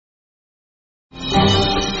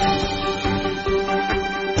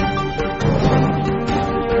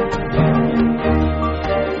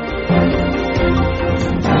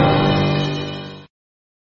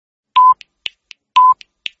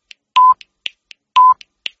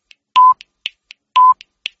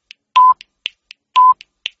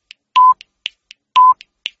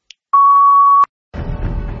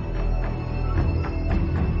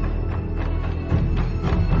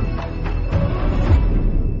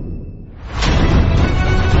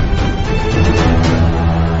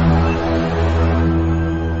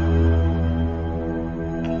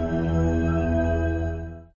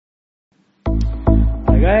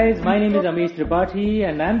guys, my name is Amish Tripathi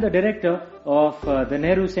and I'm the director of the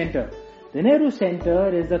Nehru Centre. The Nehru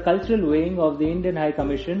Centre is the cultural wing of the Indian High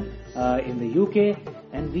Commission in the UK,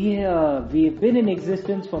 and we've been in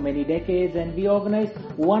existence for many decades, and we organize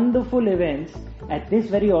wonderful events at this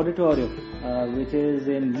very auditorium, which is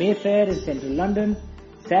in Mayfair in central London.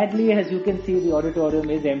 Sadly, as you can see, the auditorium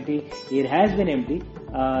is empty. It has been empty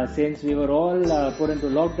since we were all put into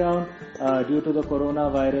lockdown due to the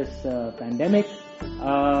coronavirus pandemic.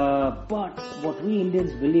 But what we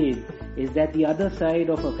Indians believe is that the other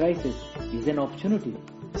side of a crisis is an opportunity.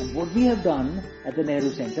 And what we have done at the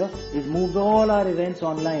Nehru Centre is moved all our events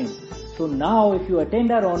online. So now if you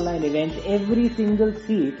attend our online events, every single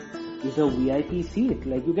seat is a VIP seat.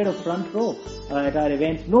 Like you get a front row at our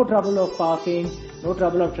events. No trouble of parking, no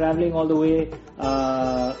trouble of travelling all the way.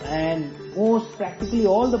 And most practically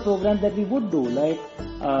all the programs that we would do, like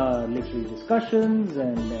literary discussions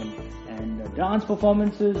and dance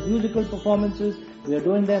performances, musical performances, we are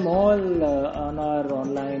doing them all on our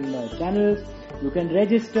online channels. You can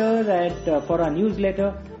register for our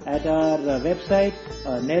newsletter at our website,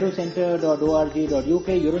 nehrucentre.org.uk.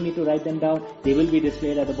 You don't need to write them down. They will be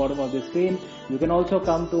displayed at the bottom of the screen. You can also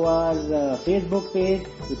come to our Facebook page,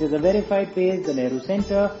 which is a verified page, the Nehru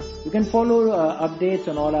Centre. You can follow updates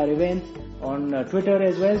on all our events on Twitter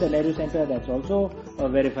as well, the Nehru Centre. That's also a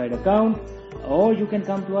verified account. Or you can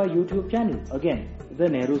come to our YouTube channel. Again, the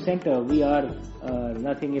Nehru Centre. We are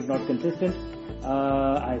nothing if not consistent.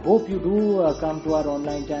 I hope you do come to our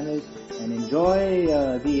online channels and enjoy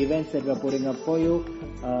the events that we are putting up for you.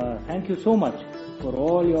 Thank you so much for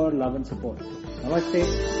all your love and support. Namaste.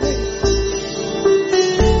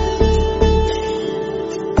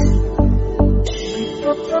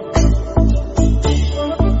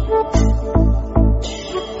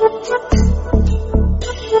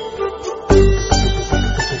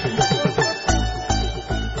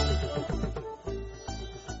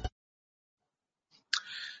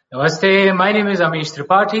 Namaste, my name is Amish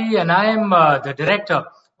Tripathi and I am the director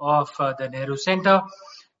of the Nehru Centre,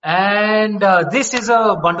 and this is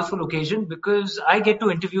a wonderful occasion because I get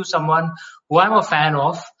to interview someone who I'm a fan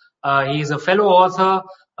of. He is a fellow author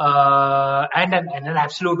and an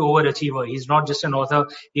absolute overachiever. He's not just an author,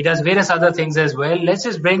 he does various other things as well. Let's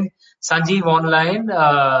just bring Sanjeev online.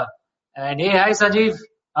 And hey, hi Sanjeev,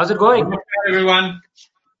 how's it going? Hi everyone.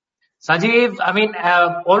 Sanjeev, I mean,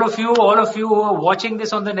 all of you who are watching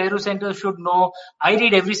this on the Nehru Centre should know, I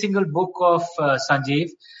read every single book of Sanjeev.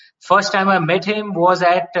 First time I met him was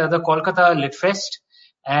at the Kolkata Lit Fest,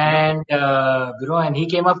 and and he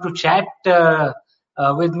came up to chat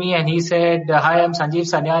with me, and he said, "Hi, I'm Sanjeev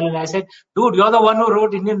Sanyal," and I said, "Dude, you're the one who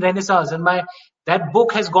wrote Indian Renaissance," and that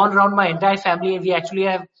book has gone around my entire family, and we actually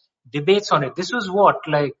have debates on it. This was what,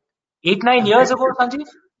 like 8-9 years ago, Sanjeev?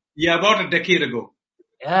 Yeah, about a decade ago.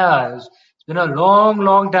 Yeah, it's been a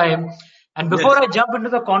long time. And before I jump into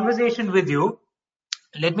the conversation with you,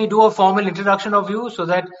 let me do a formal introduction of you so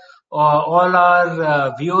that all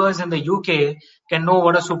our viewers in the UK can know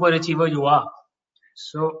what a super achiever you are.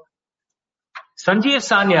 So, Sanjeev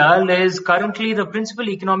Sanyal is currently the principal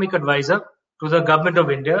economic advisor to the Government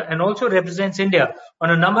of India and also represents India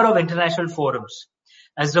on a number of international forums.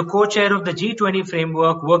 As the co-chair of the G20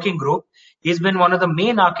 Framework Working Group, he has been one of the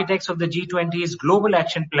main architects of the G20's Global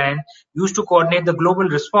Action Plan used to coordinate the global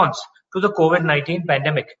response to the COVID-19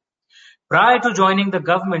 pandemic. Prior to joining the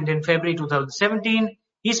government in February 2017,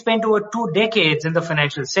 he spent over 2 decades in the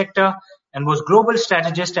financial sector and was global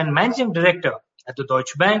strategist and managing director at the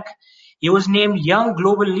Deutsche Bank. He was named Young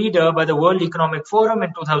Global Leader by the World Economic Forum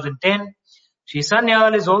in 2010. Shri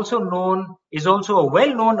Sanyal is also a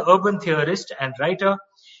well-known urban theorist and writer.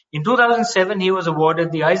 In 2007, he was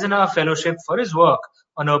awarded the Eisenhower Fellowship for his work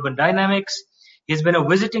on urban dynamics. He's been a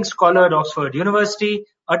visiting scholar at Oxford University,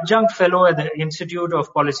 adjunct fellow at the Institute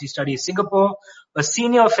of Policy Studies Singapore, a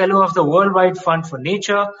senior fellow of the Worldwide Fund for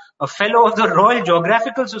Nature, a fellow of the Royal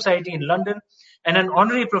Geographical Society in London, and an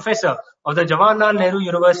honorary professor of the Jawaharlal Nehru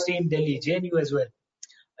University in Delhi, JNU as well.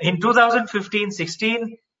 In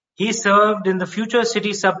 2015-16, he served in the Future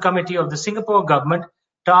City Subcommittee of the Singapore government,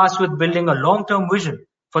 tasked with building a long-term vision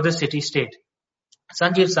for the city-state.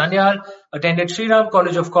 Sanjeev Sanyal attended Sri Ram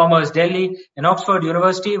College of Commerce, Delhi, and Oxford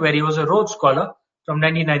University, where he was a Rhodes Scholar from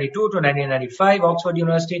 1992 to 1995, Oxford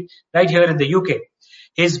University, right here in the UK.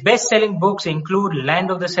 His best-selling books include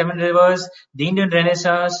Land of the Seven Rivers, The Indian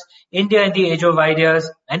Renaissance, India in the Age of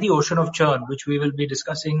Ideas, and The Ocean of Churn, which we will be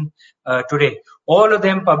discussing today. All of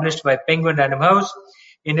them published by Penguin Random House.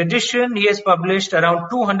 In addition, he has published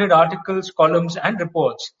around 200 articles, columns, and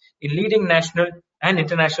reports in leading national and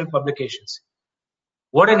international publications.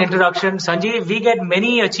 What an introduction. Sanjeev, we get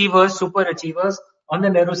many achievers, super achievers on the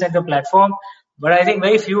Nehru Center platform. But I think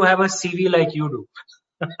very few have a CV like you do.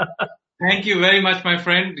 Thank you very much, my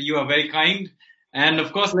friend. You are very kind. And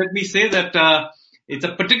of course, let me say that it's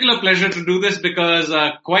a particular pleasure to do this because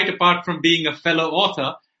quite apart from being a fellow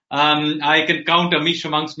author, I can count Amish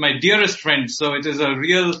amongst my dearest friends. So it is a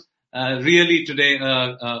really today,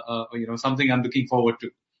 something I'm looking forward to.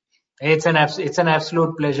 It's an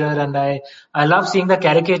absolute pleasure, and I love seeing the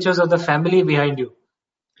caricatures of the family behind you.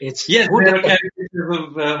 Yes, there are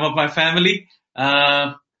caricatures of my family.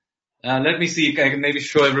 Let me see. I can maybe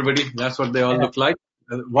show everybody. That's what they all look like.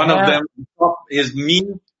 One of them is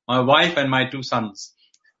me, my wife, and my 2 sons.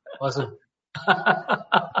 Awesome.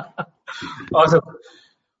 Awesome.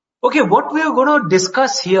 Okay, what we are going to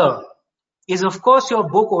discuss here is, of course, your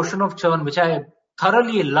book, Ocean of Churn, which I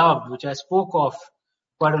thoroughly loved, which I spoke of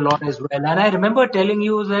quite a lot as well. And I remember telling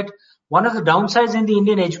you that one of the downsides in the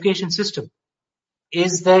Indian education system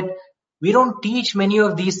is that we don't teach many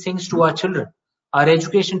of these things to our children. Our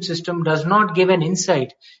education system does not give an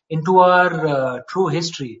insight into our true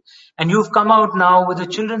history. And you've come out now with a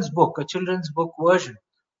children's book version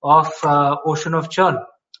of Ocean of Churn.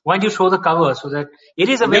 Why don't you show the cover so that it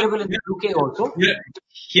is available in the UK also? Yeah.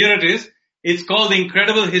 Here it is. It's called The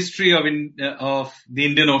Incredible History of the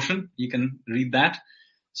Indian Ocean. You can read that.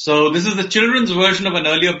 So this is the children's version of an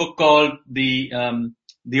earlier book called The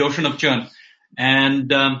Ocean of Churn.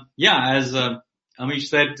 And as Amish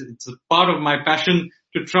said, it's a part of my passion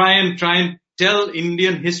to try and tell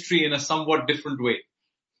Indian history in a somewhat different way.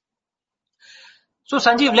 So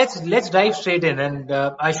Sanjeev, let's dive straight in, and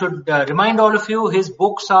I should remind all of you, his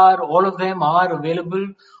books all of them are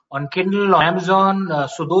available on Kindle, on Amazon.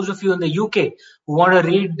 So those of you in the UK who want to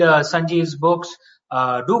read Sanjeev's books,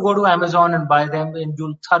 do go to Amazon and buy them, and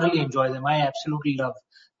you'll thoroughly enjoy them. I absolutely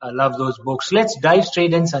love those books. Let's dive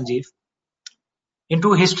straight in, Sanjeev,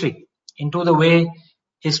 into history, into the way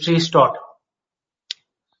history is taught.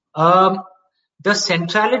 The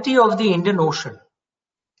centrality of the Indian Ocean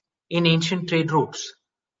in ancient trade routes.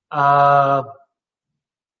 It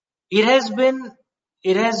has been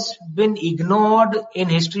ignored in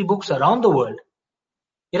history books around the world.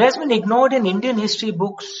 It has been ignored in Indian history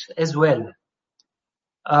books as well.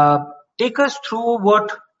 Take us through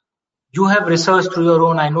what you have researched through your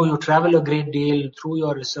own. I know you travel a great deal through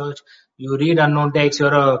your research. You read unknown texts.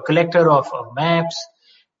 You're a collector of maps.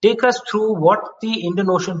 Take us through what the Indian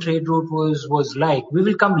Ocean trade route was like. We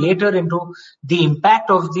will come later into the impact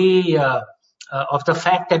of the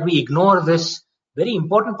fact that we ignore this very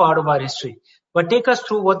important part of our history. But take us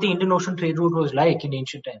through what the Indian Ocean trade route was like in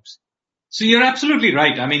ancient times. So you're absolutely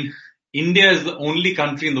right. I mean, India is the only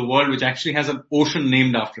country in the world which actually has an ocean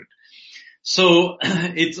named after it. So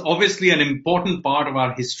it's obviously an important part of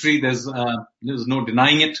our history. There's no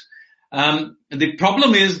denying it. The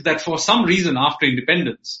problem is that for some reason after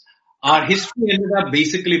independence, our history ended up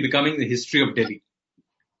basically becoming the history of Delhi.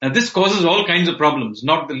 Now this causes all kinds of problems,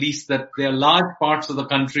 not the least that there are large parts of the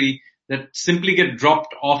country that simply get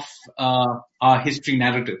dropped off our history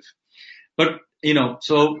narrative. But,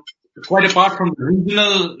 so quite apart from the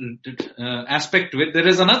regional aspect to it, there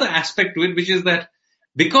is another aspect to it, which is that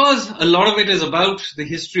because a lot of it is about the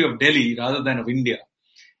history of Delhi rather than of India,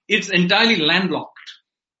 it's entirely landlocked.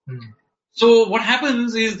 So what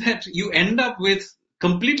happens is that you end up with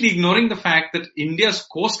completely ignoring the fact that India's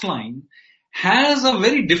coastline has a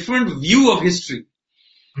very different view of history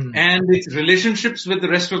and its relationships with the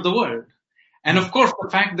rest of the world. And of course, the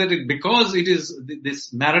fact that because it is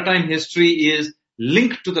this maritime history is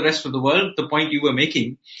linked to the rest of the world, the point you were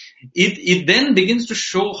making, it then begins to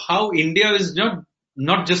show how India is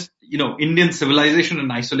not just, Indian civilization in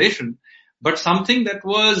isolation, but something that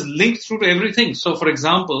was linked through to everything. So for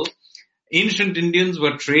example, ancient Indians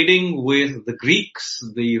were trading with the Greeks,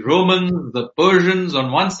 the Romans, the Persians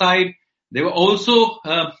on one side. They were also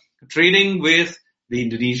trading with the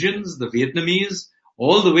Indonesians, the Vietnamese,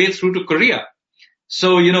 all the way through to Korea.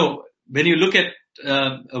 So, when you look at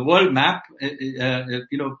a world map,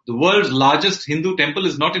 the world's largest Hindu temple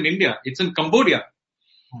is not in India. It's in Cambodia.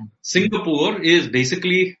 Singapore is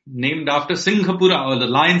basically named after Singhapura, or the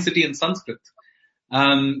Lion City in Sanskrit.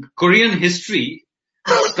 Korean history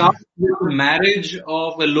starts with the marriage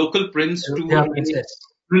of a local prince to a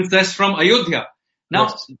princess from Ayodhya.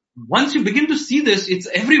 Now, once you begin to see this, it's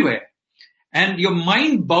everywhere. And your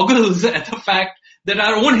mind boggles at the fact that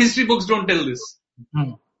our own history books don't tell this.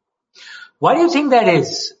 Why do you think that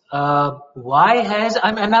is?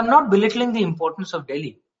 And I'm not belittling the importance of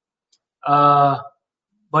Delhi.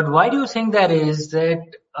 But why do you think that is that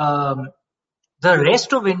the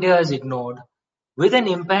rest of India is ignored with an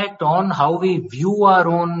impact on how we view our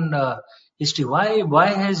own history? Why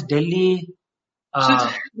has Delhi So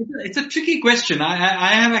it's a tricky question. I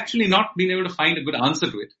have actually not been able to find a good answer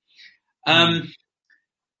to it.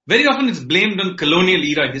 Very often it's blamed on colonial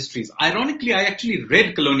era histories. Ironically, I actually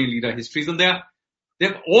read colonial era histories, and they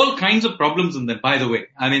have all kinds of problems in them, by the way.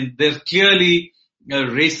 I mean, there's clearly a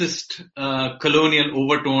racist colonial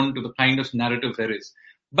overtone to the kind of narrative there is.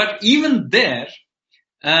 But even there,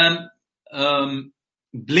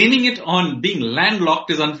 blaming it on being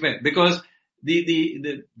landlocked is unfair, because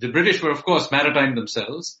the British were, of course, maritime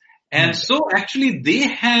themselves. And so actually they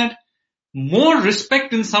had more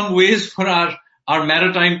respect in some ways for our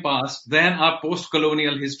maritime past than our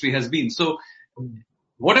post-colonial history has been. So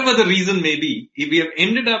whatever the reason may be, we have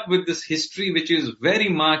ended up with this history which is very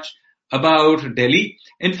much about Delhi.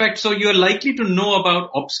 In fact, so you're likely to know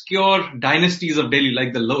about obscure dynasties of Delhi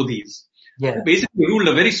like the Lodhis, who basically ruled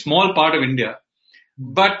a very small part of India.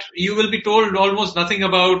 But you will be told almost nothing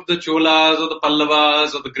about the Cholas or the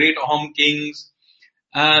Pallavas or the great Ahom kings,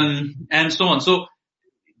 and so on. So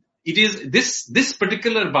it is this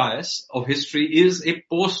particular bias of history is a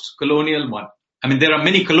post-colonial one. I mean, there are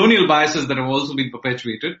many colonial biases that have also been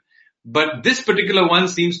perpetuated, but this particular one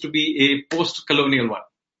seems to be a post-colonial one.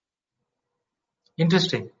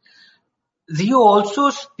 Interesting. You also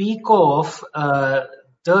speak of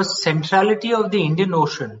the centrality of the Indian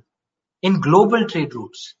Ocean in global trade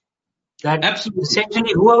routes. That Absolutely.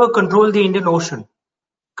 Essentially whoever controlled the Indian Ocean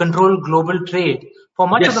controlled global trade for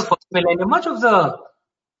much of the first millennium, much of the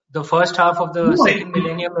first half of the second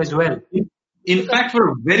millennium as well. In fact, for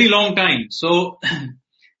a very long time. So,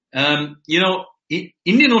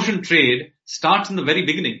 Indian Ocean trade starts in the very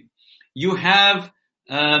beginning. You have,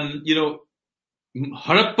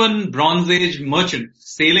 Harappan Bronze Age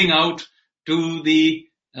merchants sailing out to the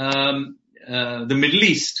Middle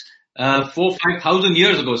East 4,000-5,000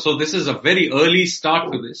 years ago. So this is a very early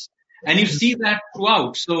start to this, and you see that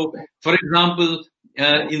throughout. So, for example,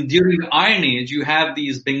 during the Iron Age, you have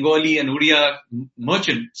these Bengali and Odia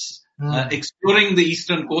merchants exploring the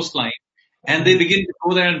eastern coastline, and they begin to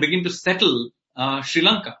go there and begin to settle Sri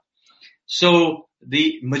Lanka. So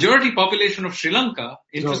the majority population of Sri Lanka,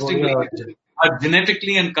 interestingly, are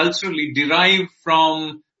genetically and culturally derived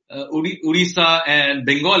from Orissa and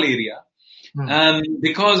Bengal area,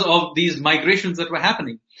 because of these migrations that were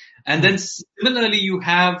happening. And then similarly, you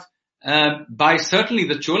have, by certainly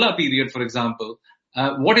the Chola period, for example,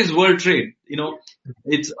 what is world trade?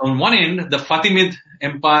 It's on one end, the Fatimid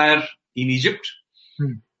Empire in Egypt,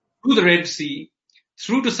 through the Red Sea,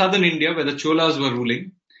 through to southern India where the Cholas were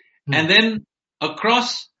ruling, and then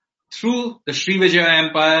across through the Srivijaya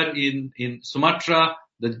Empire in Sumatra,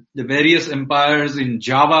 the various empires in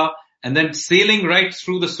Java, and then sailing right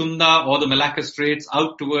through the Sunda or the Malacca Straits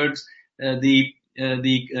out towards the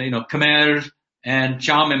Khmer and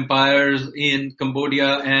Cham empires in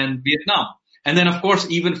Cambodia and Vietnam. And then, of course,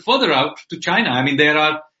 even further out to China. I mean, there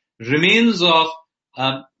are remains of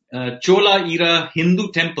Chola-era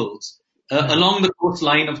Hindu temples along the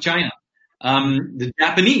coastline of China. The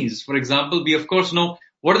Japanese, for example, we of course know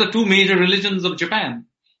what are the two major religions of Japan.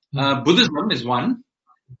 Buddhism is one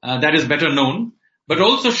that is better known, but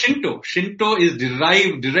also Shinto. Shinto is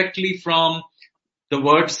derived directly from the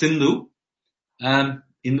word Sindhu.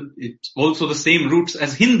 It's also the same roots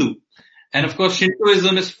as Hindu. And of course,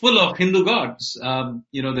 Shintoism is full of Hindu gods.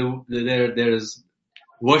 There is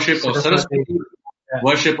worship of Saraswati,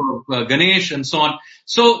 worship of Ganesh, and so on.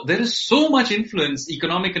 So there is so much influence,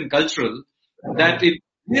 economic and cultural, that it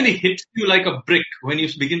really hits you like a brick when you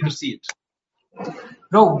begin to see it.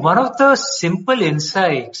 No, one of the simple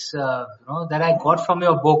insights that I got from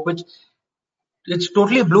your book, which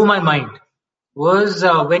totally blew my mind, was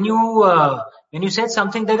when you said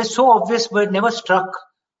something that is so obvious but never struck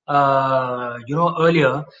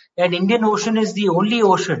earlier, that Indian Ocean is the only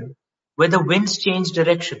ocean where the winds change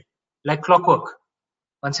direction like clockwork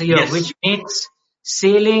once a year, which makes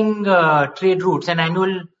sailing trade routes, an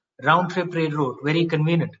annual round trip trade route, very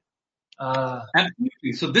convenient.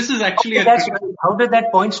 Absolutely. So this is actually how did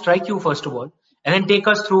that point strike you, first of all, and then take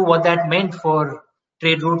us through what that meant for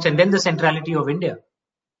trade routes and then the centrality of India?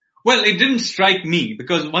 Well, it didn't strike me,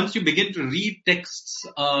 because once you begin to read texts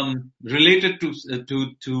related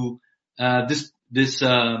to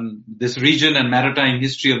this region and maritime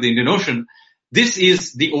history of the Indian Ocean, this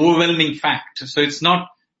is the overwhelming fact. So it's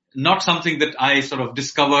not something that I sort of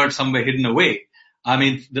discovered somewhere hidden away. I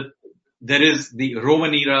mean, there is the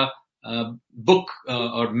Roman era book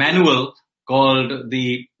or manual called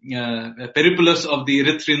the Periplus of the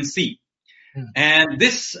Erythraean Sea, and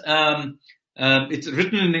this it's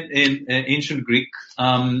written in ancient Greek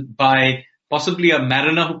by possibly a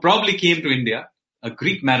mariner who probably came to India, a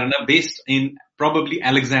Greek mariner based in probably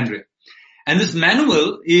Alexandria. And this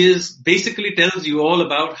manual is basically tells you all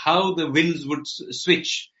about how the winds would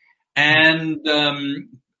switch. And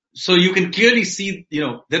so you can clearly see,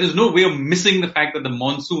 there is no way of missing the fact that the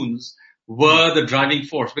monsoons were the driving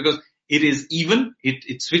force, because it is even,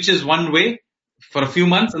 it switches one way for a few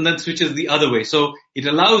months and then switches the other way. So it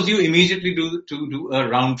allows you immediately to do a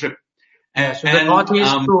round trip. So the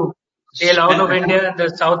northeast to sail out of India and the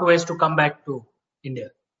southwest to come back to India.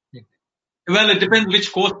 Well, it depends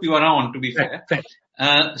which coast you are on, to be fair.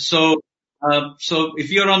 Right. So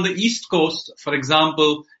if you're on the east coast, for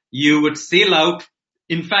example, you would sail out.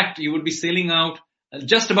 In fact, you would be sailing out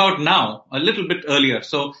just about now, a little bit earlier.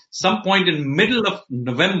 So some point in middle of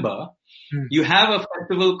November, you have a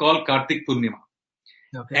festival called Kartik Purnima.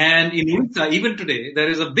 Okay. And in Odisha, even today, there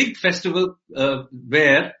is a big festival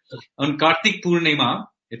where on Kartik Purnima,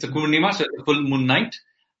 it's a Purnima, so it's a full moon night,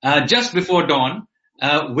 just before dawn,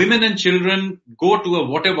 women and children go to a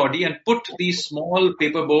water body and put these small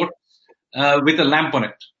paper boats with a lamp on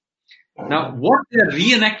it. Now, what they are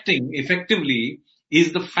reenacting effectively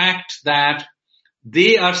is the fact that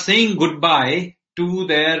they are saying goodbye to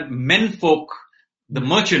their menfolk, the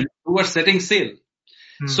merchants who are setting sail.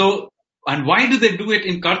 So, and why do they do it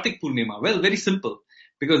in Kartik Purnima? Well, very simple.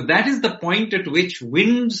 Because that is the point at which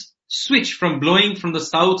winds switch from blowing from the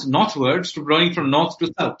south northwards to blowing from north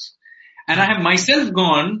to south. And I have myself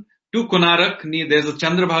gone to Konarak. There's a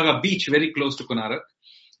Chandrabhaga beach very close to Konarak,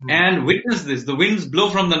 and witnessed this. The winds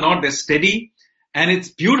blow from the north, they're steady, and it's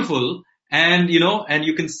beautiful. And, and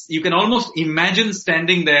you can almost imagine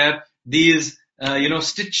standing there, these,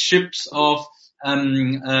 stitched ships of,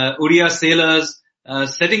 Odia sailors,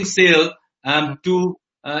 setting sail, to,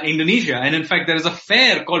 Indonesia. And in fact, there is a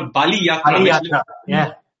fair called Bali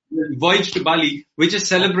Yatra, voyage to Bali, which is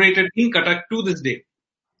celebrated in Cuttack to this day.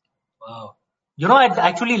 Wow. I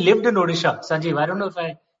actually lived in Odisha, Sanjeev. I don't know if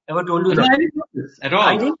I ever told you that. I didn't know this at all.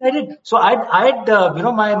 I did. So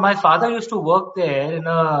my father used to work there in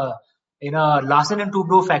a Larsen &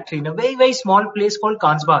 Toubro factory in a very, very small place called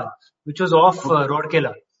Kansbahar, which was off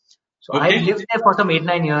Rourkela. So I lived there for some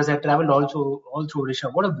 8-9 years. I traveled all through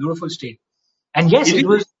Odisha. What a beautiful state. And yes, it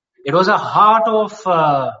was a heart of,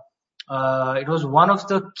 it was one of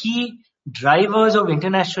the key drivers of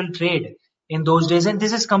international trade in those days. And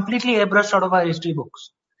this is completely airbrushed out of our history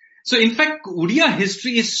books. So in fact, Odia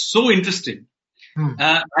history is so interesting.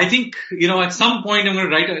 I think, at some point I'm going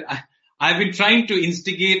to write I've been trying to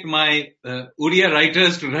instigate my Odia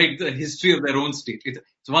writers to write the history of their own state.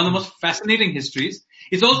 It's one of the most fascinating histories.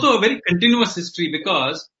 It's also a very continuous history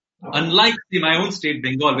because unlike my own state,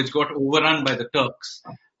 Bengal, which got overrun by the Turks,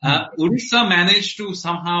 Odisha managed to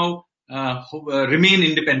somehow remain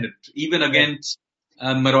independent, even against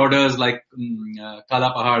marauders like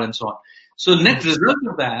Kala Pahad and so on. So net result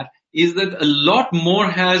of that is that a lot more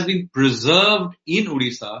has been preserved in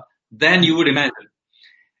Odisha than you would imagine.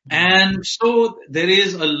 And so there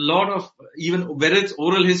is a lot of, even whether it's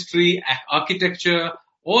oral history, architecture,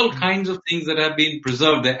 all kinds of things that have been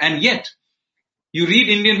preserved there. And yet, you read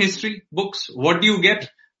Indian history books, what do you get?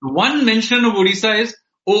 One mention of Odisha is,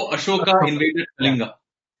 Ashoka invaded Kalinga.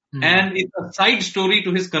 And it's a side story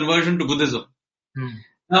to his conversion to Buddhism.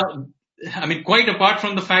 Now, quite apart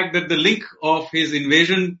from the fact that the link of his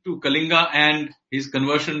invasion to Kalinga and his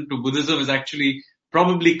conversion to Buddhism is actually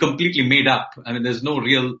probably completely made up. There's no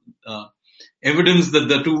real evidence that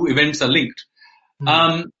the two events are linked.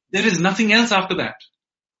 There is nothing else after that.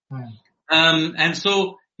 And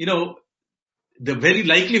so, the very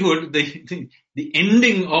likelihood, the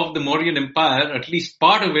ending of the Mauryan Empire, at least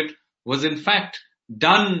part of it, was in fact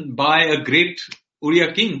done by a great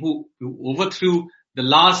Odia king who overthrew the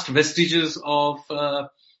last vestiges of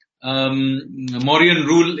Mauryan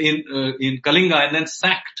rule in Kalinga and then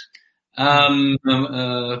sacked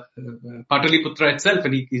Pataliputra itself,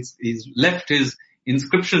 and he's left his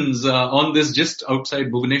inscriptions on this just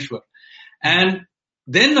outside Bhubaneswar. And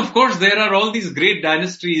then, of course, there are all these great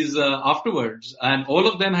dynasties afterwards, and all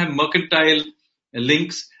of them have mercantile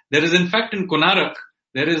links. There is, in fact, in Konarak,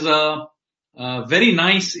 there is a very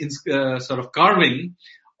nice sort of carving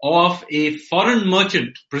of a foreign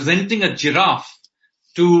merchant presenting a giraffe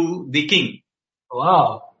to the king.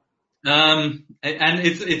 Wow. And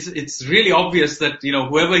it's really obvious that,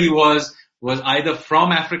 whoever he was either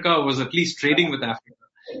from Africa or was at least trading with Africa.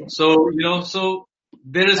 So, so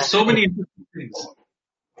there is so many interesting things.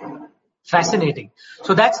 Fascinating.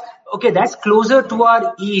 So that's closer to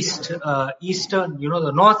our eastern,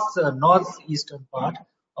 the northeastern part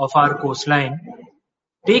of our coastline.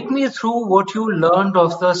 Take me through what you learned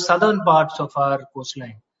of the southern parts of our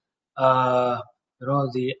coastline. The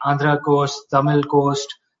Andhra coast, Tamil coast,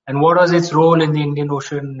 and what was its role in the Indian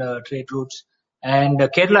Ocean trade routes, and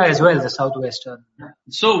Kerala as well, the southwestern.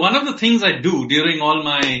 So one of the things I do during all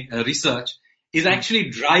my research is actually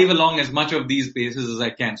drive along as much of these places as I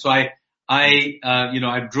can. So I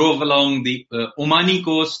drove along the Omani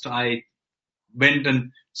coast. I went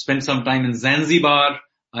and spent some time in Zanzibar.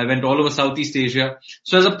 I went all over Southeast Asia.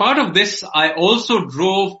 So as a part of this, I also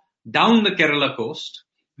drove down the Kerala coast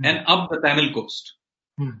and up the Tamil coast.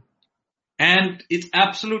 And it's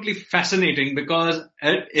absolutely fascinating because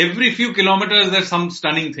at every few kilometers there's some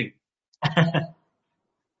stunning thing.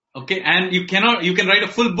 Okay, and you can write a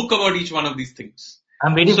full book about each one of these things.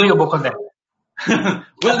 I'm waiting for your book on that.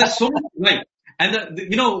 Well, there's so much, right? And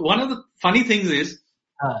one of the funny things is,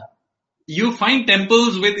 you find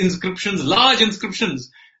temples with inscriptions, large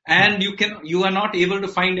inscriptions, and you are not able to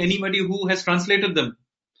find anybody who has translated them.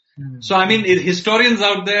 So, I mean, historians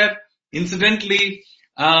out there, incidentally,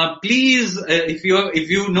 please, if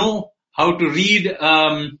you know how to read,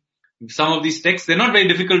 some of these texts, they're not very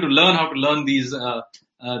difficult to learn how to learn these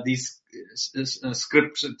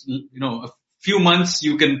scripts. A few months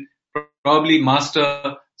you can probably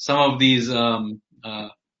master some of these,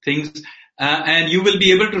 things, and you will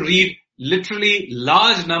be able to read literally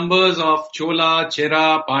large numbers of Chola,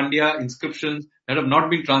 Chera, Pandya inscriptions that have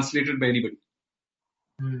not been translated by anybody.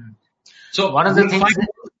 So one of the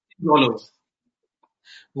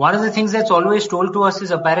things that's always told to us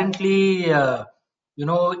is apparently,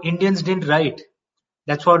 Indians didn't write.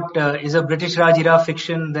 That's what is a British Raj era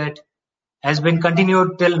fiction that has been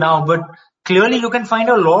continued till now. But clearly you can find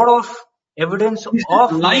a lot of evidence of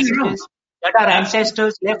messages that our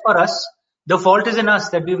ancestors left for us. The fault is in us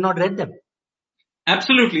that we've not read them.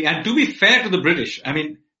 Absolutely. And to be fair to the British, I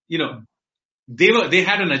mean, they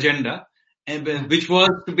had an agenda, which was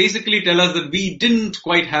to basically tell us that we didn't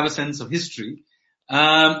quite have a sense of history.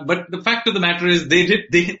 But the fact of the matter is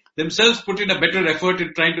they themselves put in a better effort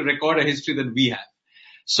in trying to record a history than we have.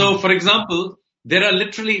 So, for example, there are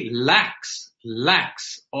literally lakhs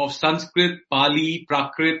of Sanskrit, Pali,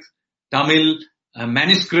 Prakrit, Tamil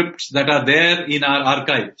manuscripts that are there in our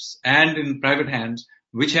archives and in private hands,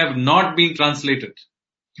 which have not been translated.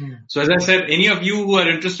 So as I said, any of you who are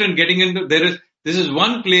interested in getting into, this is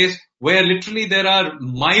one place where literally there are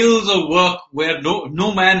miles of work where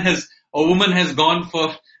no man or woman has gone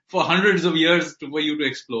for hundreds of years for you to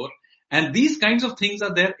explore. And these kinds of things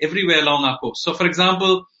are there everywhere along our coast. So for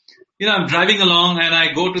example, I'm driving along and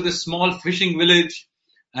I go to this small fishing village,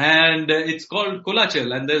 and it's called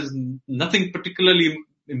Kolachal, and there's nothing particularly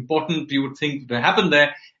important you would think to happen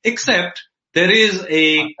there, except there is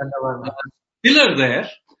a pillar there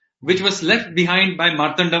which was left behind by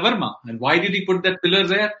Martanda Varma. And why did he put that pillar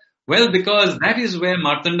there? Well, because that is where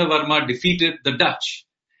Martanda Varma defeated the Dutch.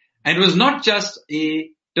 And it was not just a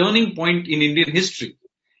turning point in Indian history.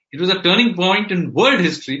 It was a turning point in world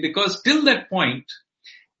history, because till that point,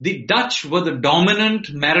 the Dutch were the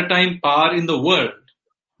dominant maritime power in the world.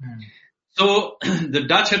 So the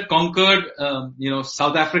Dutch had conquered,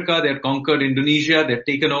 South Africa, they had conquered Indonesia, they had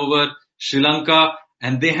taken over Sri Lanka,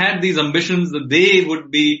 and they had these ambitions that they would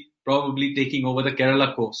be probably taking over the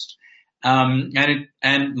Kerala coast. And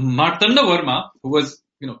Martanda Varma, who was,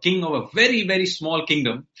 king of a very, very small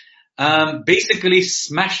kingdom, basically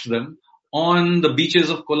smashed them on the beaches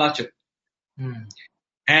of Kolachal.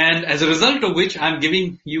 And as a result of which, I'm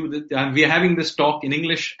giving you we are having this talk in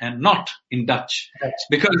English and not in Dutch.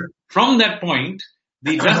 Because from that point,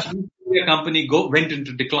 the Dutch East India Company went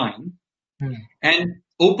into decline and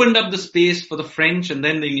opened up the space for the French and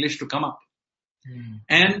then the English to come up.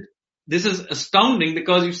 And this is astounding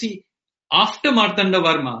because you see, after Martanda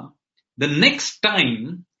Varma, the next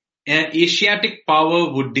time an Asiatic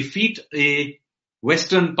power would defeat a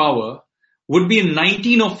Western power would be in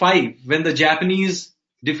 1905, when the Japanese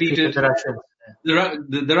defeated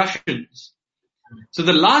the Russians. So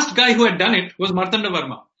the last guy who had done it was Martanda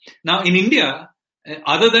Varma. Now in India,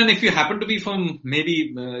 other than if you happen to be from,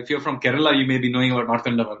 maybe if you're from Kerala, you may be knowing about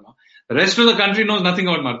Martanda Varma. The rest of the country knows nothing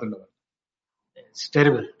about Martanda Varma. It's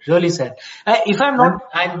terrible. Really sad.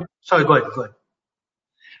 I'm sorry, go ahead.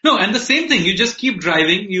 No, and the same thing, you just keep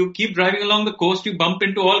driving along the coast, you bump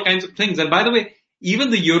into all kinds of things. And by the way,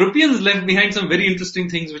 even the Europeans left behind some very interesting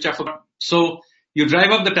things which I forgot. So you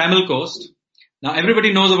drive up the Tamil coast. Now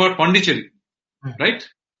everybody knows about Pondicherry, right?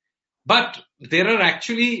 But there are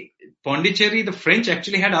actually, Pondicherry, the French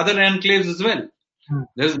actually had other enclaves as well.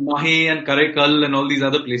 There's Mahe and Karaikal and all these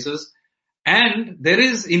other places. And there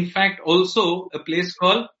is in fact also a place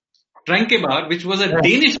called Trankebar, which was a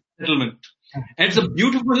Danish settlement. And it's a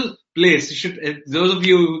beautiful place. Those of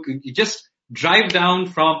you just drive down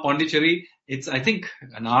from Pondicherry. It's, I think,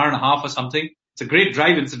 an hour and a half or something. It's It's a great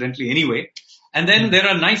drive, incidentally, anyway. And then there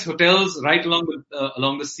are nice hotels right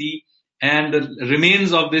along the sea, and the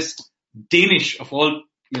remains of this Danish, of all,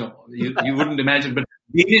 you wouldn't imagine, but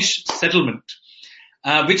Danish settlement,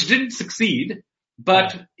 which didn't succeed,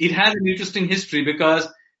 but it has an interesting history because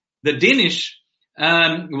the Danish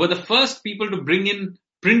were the first people to bring in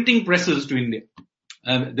printing presses to India.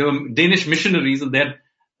 There were Danish missionaries, and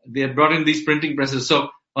they had brought in these printing presses. So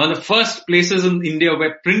one of the first places in India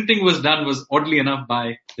where printing was done was, oddly enough,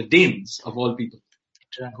 by the Danes, of all people.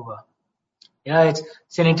 Yeah,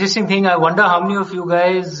 it's an interesting thing. I wonder how many of you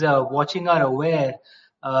guys watching are aware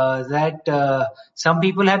that some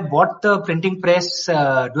people had bought the printing press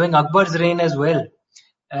during Akbar's reign as well.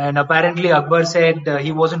 And apparently Akbar said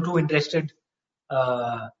he wasn't too interested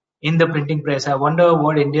in the printing press. I wonder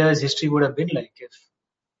what India's history would have been like if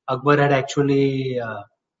Akbar had actually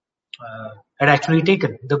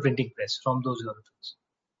taken the printing press from those Europeans.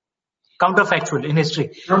 Counterfactual in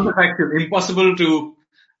history. Counterfactual. Impossible to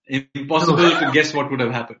guess what would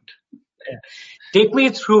have happened. Yeah. Take me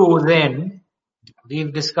through then.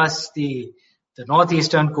 We've discussed the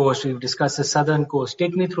northeastern coast. We've discussed the southern coast.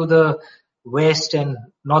 Take me through the west and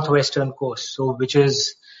northwestern coast. So, which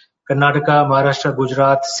is Karnataka, Maharashtra,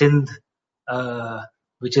 Gujarat, Sindh,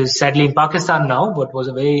 which is sadly in Pakistan now, but was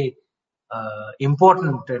a very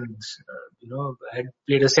important and had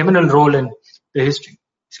played a seminal role in the history.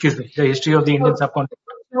 The history of the Indian subcontinent.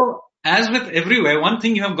 So, as with everywhere, one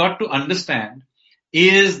thing you have got to understand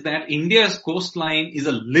is that India's coastline is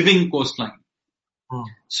a living coastline.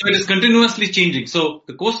 So it is continuously changing. So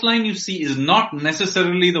the coastline you see is not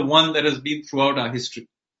necessarily the one that has been throughout our history.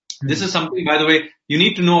 This is something, by the way, you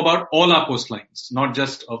need to know about all our coastlines, not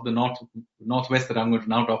just of the northwest that I'm going to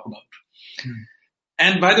now talk about.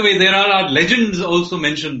 And by the way, there are legends also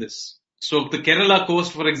mention this. So the Kerala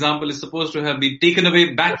coast, for example, is supposed to have been taken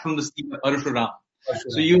away back from the sea by Parshuram.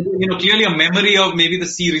 So you clearly a memory of maybe the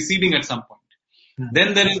sea receding at some point.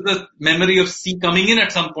 Then there is the memory of sea coming in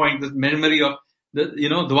at some point, the memory of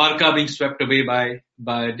Dwarka being swept away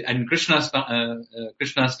and Krishna's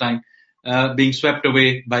time, being swept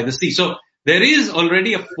away by the sea. So there is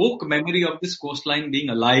already a folk memory of this coastline being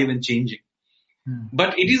alive and changing.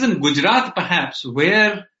 But it is in Gujarat perhaps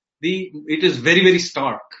where it is very, very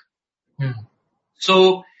stark.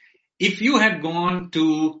 So if you had gone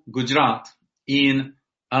to Gujarat in,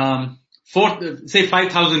 say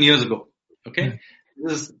 5,000 years ago, okay?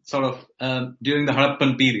 This is sort of during the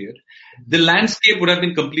Harappan period, the landscape would have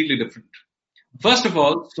been completely different. First of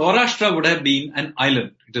all, Saurashtra would have been an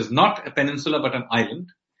island. It is not a peninsula, but an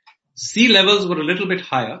island. Sea levels were a little bit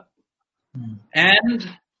higher. And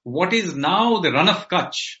what is now the Run of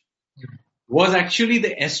Kutch was actually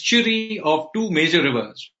the estuary of two major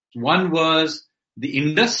rivers. One was the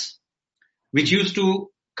Indus, which used to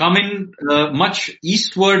come in much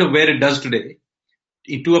eastward of where it does today,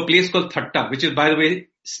 into a place called Thatta, which is, by the way,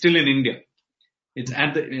 still in India. It's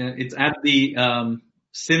at the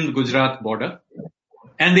Sindh Gujarat border.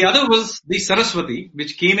 And the other was the Saraswati,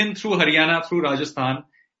 which came in through Haryana, through Rajasthan,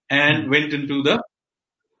 and went into the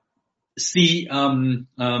sea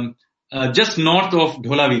just north of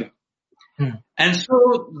Dholavira. And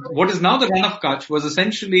so what is now the Run of Kutch was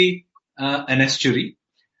essentially an estuary.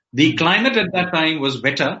 The climate at that time was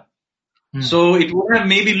wetter. So it would have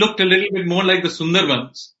maybe looked a little bit more like the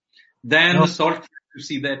Sundarbans than the salt you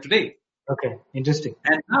see there today. Okay, interesting.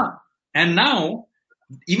 And now,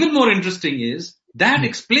 even more interesting is that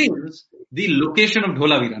explains the location of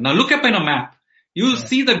Dholavira. Now look up in a map. You'll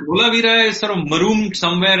see that Dholavira is sort of marooned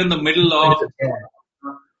somewhere in the middle of.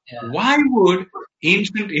 Why would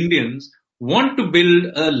ancient Indians want to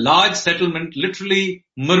build a large settlement literally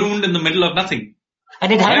marooned in the middle of nothing?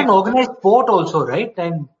 And it had an organized port also, right?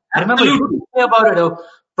 And I remember you about it.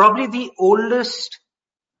 Probably the oldest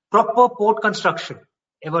proper port construction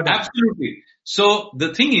ever done. Absolutely. So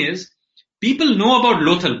the thing is, people know about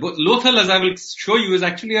Lothal. But Lothal, as I will show you,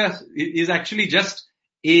 is actually just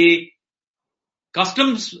a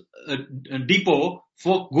customs depot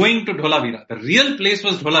for going to Dholavira. The real place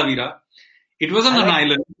was Dholavira. It was on an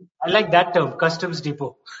island. I like that term, customs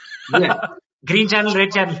depot. Yeah. Green channel,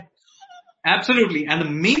 red channel. Absolutely. And the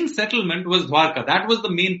main settlement was Dwarka. That was the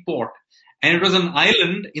main port. And it was an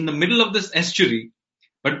island in the middle of this estuary.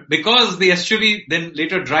 But because the estuary then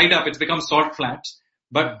later dried up, it's become salt flats.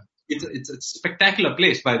 But it's a spectacular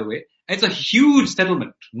place, by the way. It's a huge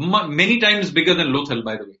settlement, many times bigger than Lothal,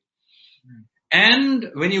 by the way.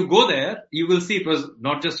 And when you go there, you will see it was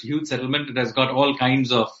not just a huge settlement. It has got all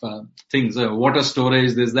kinds of things, water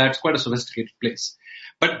storage, this, that. It's quite a sophisticated place.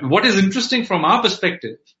 But what is interesting from our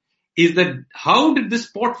perspective is that how did this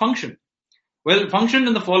port function? Well, it functioned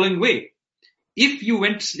in the following way. if you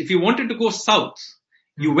wanted to go south,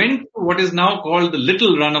 you went to what is now called the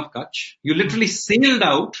Little Run of Kutch. You literally sailed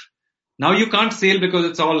out. Now you can't sail because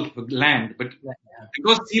it's all land, but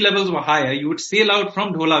because sea levels were higher, you would sail out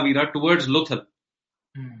from Dholavira towards Lothal.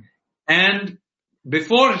 And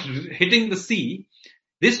before hitting the sea,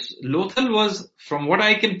 this Lothal was, from what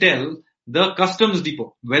I can tell, the customs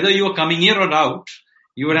depot. Whether you were coming in or out,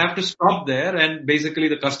 you would have to stop there, and basically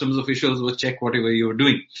the customs officials would check whatever you were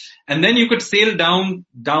doing. And then you could sail down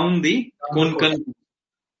the Konkan.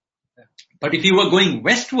 But if you were going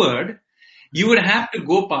westward, you would have to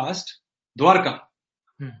go past Dwarka.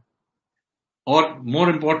 Or more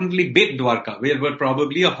importantly, Bet Dwarka, where were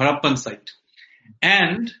probably a Harappan site.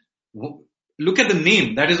 And look at the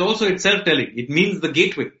name. That is also itself telling. It means the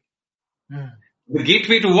gateway. The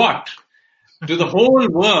gateway to what? To the whole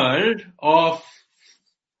world of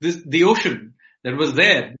the ocean that was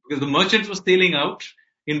there, because the merchants were sailing out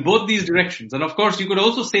in both these directions. And of course, you could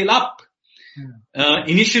also sail up.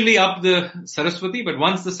 Initially up the Saraswati, but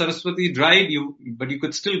once the Saraswati dried, you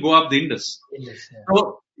could still go up the Indus.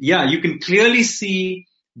 So yeah, you can clearly see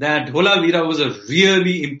that Dholavira was a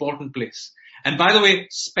really important place. And by the way,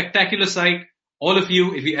 spectacular sight. All of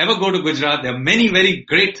you, if you ever go to Gujarat, there are many very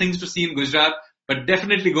great things to see in Gujarat, but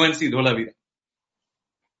definitely go and see Dholavira.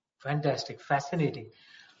 Fantastic, fascinating.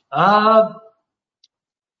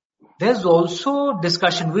 There's also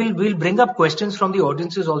discussion. We'll bring up questions from the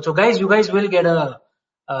audiences also. Guys, you guys will get a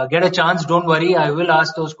chance. Don't worry. I will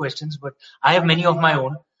ask those questions, but I have many of my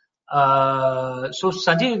own. So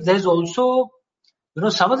Sanjay, there's also,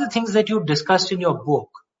 some of the things that you discussed in your book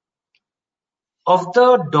of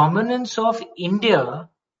the dominance of India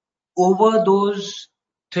over those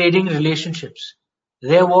trading relationships.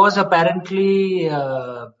 There was apparently,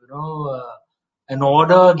 an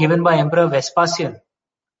order given by Emperor Vespasian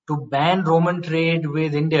to ban Roman trade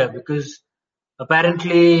with India, because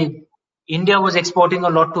apparently India was exporting a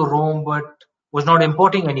lot to Rome but was not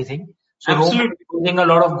importing anything. So Rome was losing a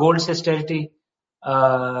lot of gold sesterity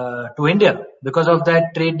to India because of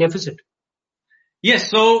that trade deficit. Yes,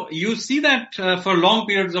 so you see that for long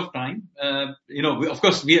periods of time. Of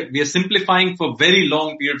course, we are simplifying for very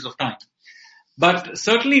long periods of time. But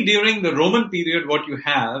certainly during the Roman period, what you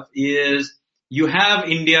have is you have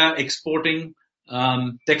India exporting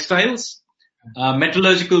textiles,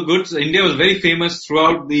 metallurgical goods. India was very famous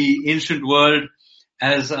throughout the ancient world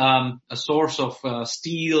as a source of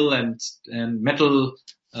steel and metal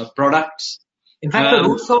products. In fact, the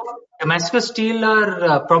roots of Damascus steel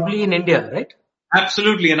are probably in India, right?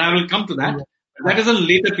 Absolutely, and I will come to that. That is a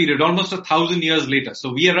later period, almost 1,000 years later.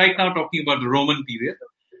 So we are right now talking about the Roman period.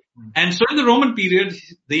 And so in the Roman period,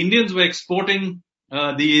 the Indians were exporting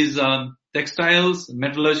these textiles,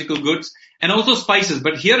 metallurgical goods, and also spices.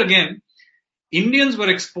 But here again, Indians were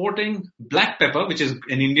exporting black pepper, which is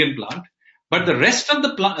an Indian plant, but the rest of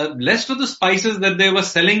the spices that they were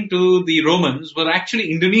selling to the Romans were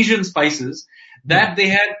actually Indonesian spices that they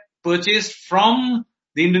had purchased from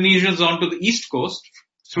the Indonesians onto the east coast,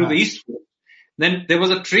 through the east coast. Then there was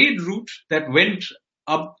a trade route that went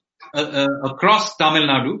up across Tamil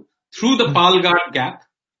Nadu through the Palghat Gap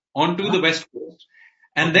onto the west coast,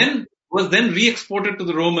 and then was re-exported to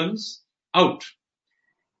the Romans out.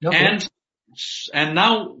 And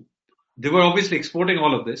now they were obviously exporting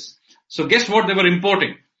all of this. So guess what they were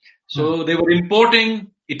importing? So they were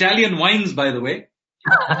importing Italian wines, by the way,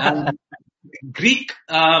 Greek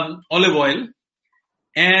olive oil,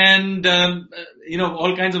 and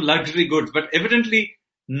all kinds of luxury goods. But evidently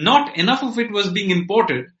not enough of it was being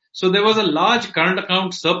imported. So there was a large current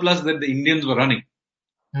account surplus that the Indians were running.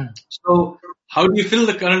 So how do you fill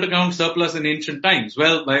the current account surplus in ancient times?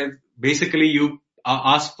 Well, basically you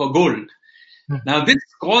ask for gold. Now this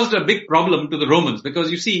caused a big problem to the Romans,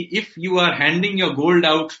 because you see, if you are handing your gold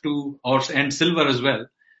out and silver as well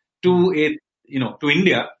to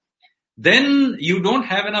India, then you don't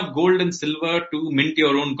have enough gold and silver to mint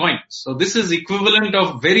your own coins. So this is equivalent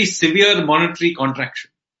of very severe monetary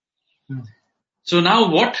contraction. So now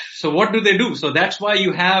what do they do? So that's why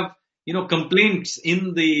you have, complaints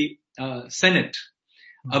in the Senate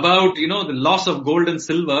about, the loss of gold and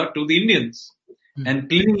silver to the Indians. And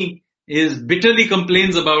Pliny bitterly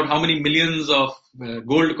complains about how many millions of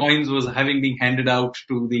gold coins was having been handed out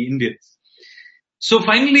to the Indians. So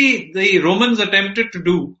finally, the Romans attempted to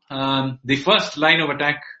do, the first line of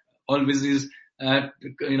attack always is,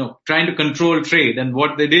 trying to control trade. And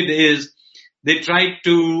what they did is they tried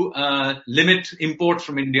to limit imports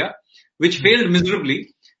from India, which failed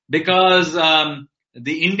miserably, because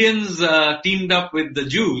the Indians teamed up with the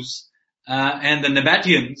Jews and the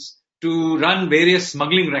Nabateans to run various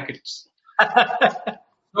smuggling rackets.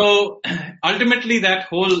 So ultimately that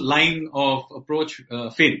whole line of approach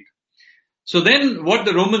failed. So then what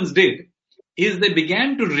the Romans did is they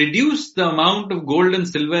began to reduce the amount of gold and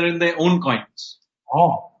silver in their own coins.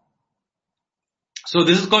 Oh. So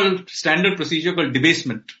this is called standard procedure called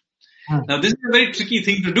debasement. Now this is a very tricky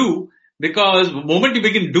thing to do because the moment you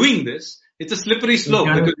begin doing this, it's a slippery slope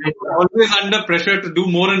because you're always under pressure to do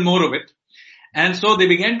more and more of it. And so they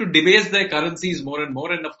began to debase their currencies more and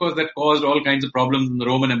more. And of course that caused all kinds of problems in the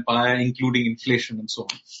Roman Empire, including inflation and so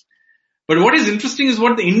on. But what is interesting is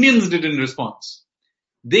what the Indians did in response.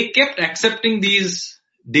 They kept accepting these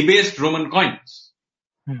debased Roman coins.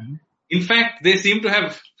 Mm-hmm. In fact, they seem to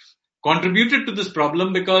have contributed to this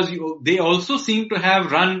problem because they also seem to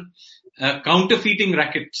have run counterfeiting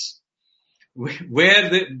rackets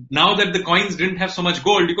where now that the coins didn't have so much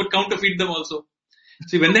gold, you could counterfeit them also.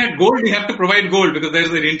 See, when they had gold, you have to provide gold because there is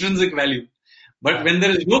an intrinsic value. But when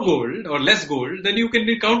there is no gold or less gold, then you can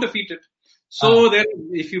counterfeit it. So there,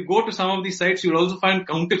 if you go to some of these sites, you'll also find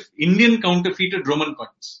Indian counterfeited Roman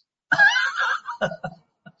coins.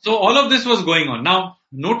 So all of this was going on. Now,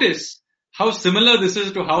 notice how similar this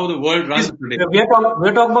is to how the world runs today. We're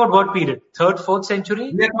talking about what period? 3rd, 4th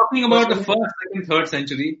century? We're talking about the 1st, 2nd, 3rd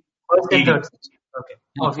century. 1st and 3rd century. Okay.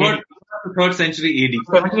 No, 1st to 3rd century AD.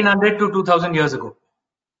 1700 to 2000 years ago.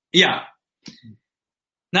 Yeah.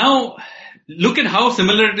 Now, look at how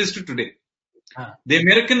similar it is to today. The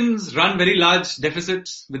Americans run very large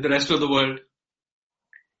deficits with the rest of the world.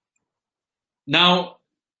 Now,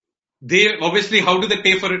 they obviously, how do they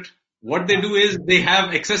pay for it? What they do is they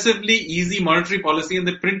have excessively easy monetary policy and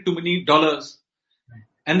they print too many dollars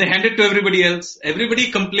and they hand it to everybody else.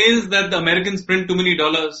 Everybody complains that the Americans print too many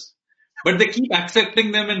dollars, but they keep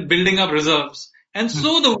accepting them and building up reserves. And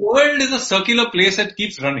so the world is a circular place that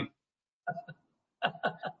keeps running.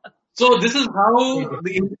 So this is how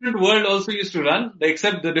the ancient world also used to run,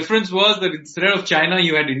 except the difference was that instead of China,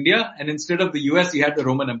 you had India, and instead of the US, you had the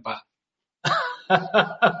Roman Empire.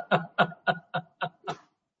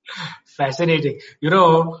 Fascinating.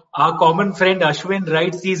 Our common friend Ashwin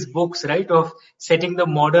writes these books, right, of setting the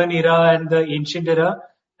modern era and the ancient era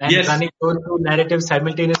and running those two narratives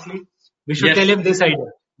simultaneously. We should tell him this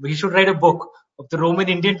idea. We should write a book of the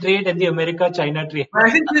Roman-Indian trade and the America-China trade. I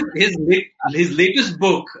think his latest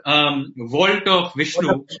book, Vault of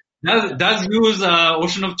Vishnu, does use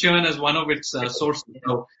Ocean of Churn as one of its sources.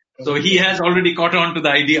 So he has already caught on to the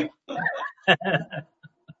idea.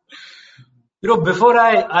 Before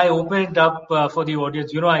I open it up for the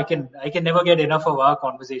audience, I can never get enough of our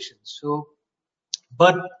conversation. So,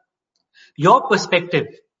 but your perspective,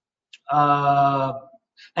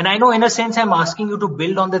 and I know in a sense I'm asking you to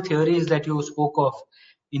build on the theories that you spoke of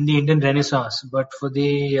in the Indian Renaissance, but for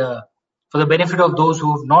the benefit of those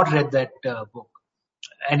who have not read that book,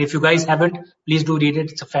 and if you guys haven't, please do read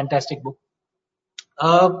it. It's a fantastic book.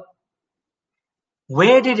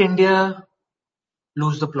 Where did India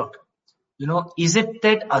lose the plot? Is it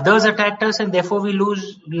that others attacked us and therefore we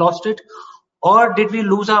lost it? Or did we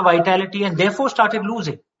lose our vitality and therefore started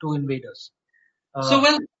losing to invaders?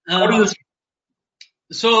 What do you say?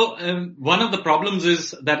 So one of the problems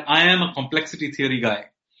is that I am a complexity theory guy.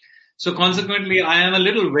 So consequently, I am a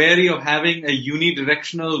little wary of having a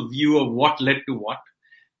unidirectional view of what led to what.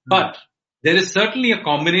 But there is certainly a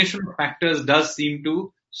combination of factors does seem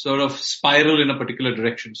to sort of spiral in a particular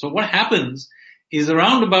direction. So what happens is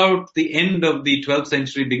around about the end of the 12th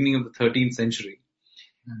century, beginning of the 13th century,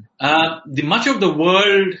 much of the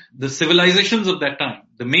world, the civilizations of that time,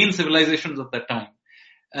 the main civilizations of that time,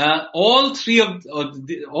 all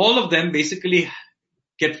of them basically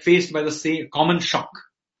get faced by the same common shock.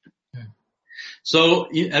 So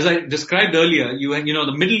as I described earlier,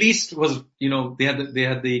 the Middle East was, they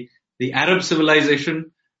had the Arab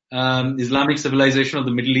civilization, Islamic civilization of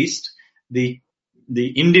the Middle East, the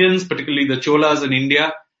Indians, particularly the Cholas in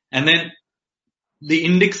India, and then the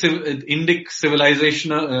Indic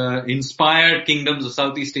civilization, inspired kingdoms of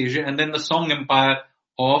Southeast Asia, and then the Song Empire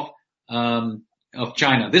of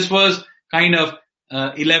China. This was kind of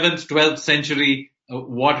 11th, 12th century.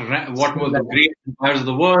 What was the great empires of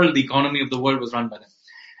the world? The economy of the world was run by them.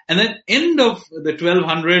 And then end of the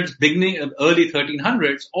 1200s, beginning of early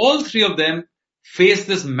 1300s, all three of them faced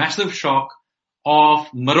this massive shock of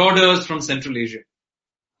marauders from Central Asia.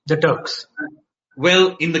 The Turks.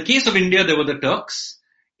 Well, in the case of India, there were the Turks.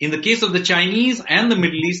 In the case of the Chinese and the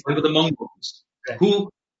Middle East, there were the Mongols, who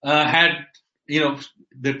had,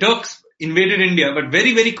 the Turks invaded India, but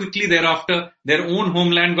very, very quickly thereafter, their own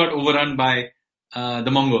homeland got overrun by the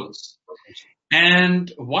Mongols.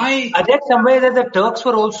 And why? I read somewhere that the Turks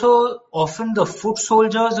were also often the foot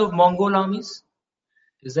soldiers of Mongol armies.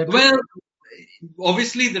 Is that well?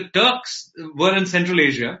 obviously the Turks were in Central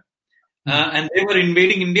Asia, and they were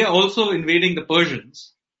invading India, also invading the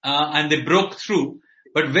Persians, and they broke through.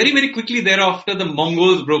 But very, very quickly thereafter, the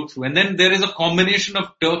Mongols broke through. And then there is a combination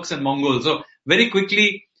of Turks and Mongols. So very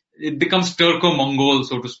quickly it becomes Turco-Mongol,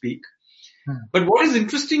 so to speak. But what is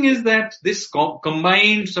interesting is that this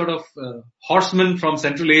combined sort of horsemen from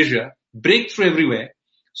Central Asia break through everywhere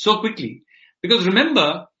so quickly. Because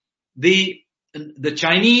remember, the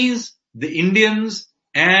Chinese, the Indians,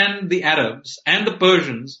 and the Arabs, and the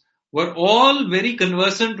Persians were all very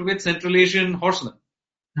conversant with Central Asian horsemen.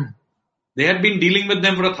 They had been dealing with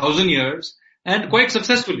them for 1,000 years and quite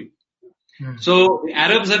successfully. So the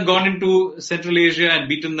Arabs had gone into Central Asia and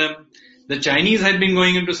beaten them. The Chinese had been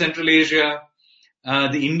going into Central Asia.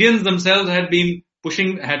 The Indians themselves had been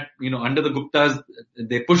pushing, under the Guptas,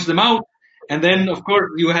 they pushed them out. And then, of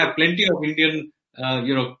course, you have plenty of Indian,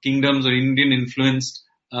 kingdoms or Indian influenced,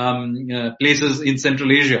 places in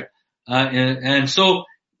Central Asia. And so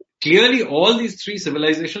clearly all these three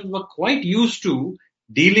civilizations were quite used to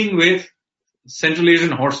dealing with Central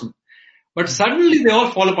Asian horsemen. But suddenly they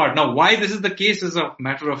all fall apart. Now, why this is the case is a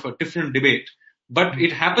matter of a different debate. But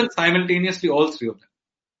it happens simultaneously, all three of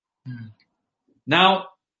them. Now,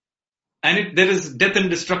 there is death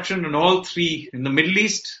and destruction in all three, in the Middle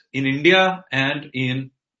East, in India, and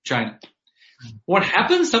in China. What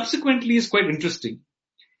happens subsequently is quite interesting.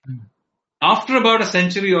 After about a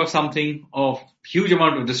century or something of huge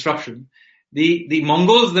amount of disruption, the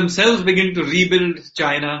Mongols themselves begin to rebuild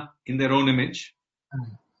China in their own image.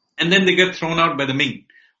 And then they get thrown out by the Ming,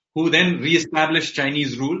 who then re-establish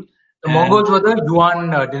Chinese rule. The Mongols were the Yuan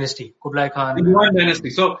dynasty, Kublai Khan. The Yuan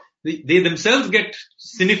dynasty. So they themselves get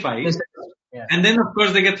Sinified, and then of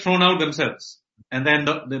course they get thrown out themselves. And then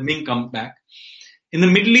the Ming come back. In the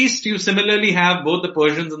Middle East, you similarly have both the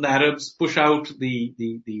Persians and the Arabs push out the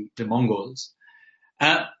Mongols.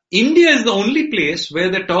 India is the only place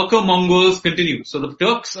where the Turco-Mongols continue. So the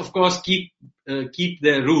Turks, of course, keep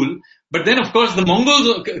their rule. But then, of course, the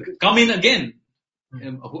Mongols come in again.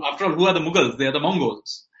 After all, who are the Mughals? They are the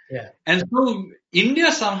Mongols. Yeah. And so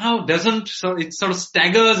India somehow it sort of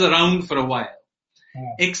staggers around for a while.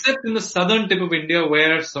 Except in the southern tip of India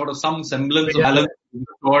where sort of some semblance of balance is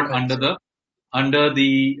restored under the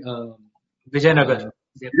Vijayanagar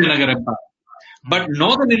Empire. But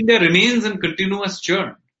northern India remains in continuous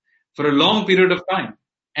churn for a long period of time.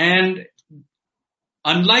 And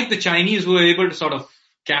unlike the Chinese who were able to sort of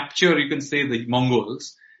capture, you can say, the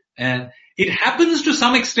Mongols, it happens to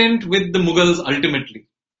some extent with the Mughals ultimately.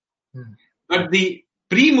 But the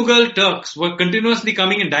pre-Mughal Turks were continuously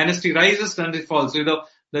coming in dynasty rises and falls. So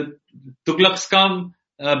the Tughlaqs come,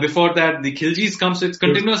 before that the Khiljis come, so it's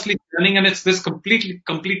continuously running and it's this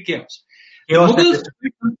complete chaos. The Mughals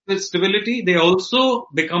with stability, they also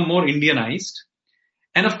become more Indianized.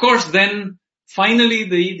 And of course then finally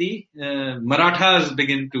the Marathas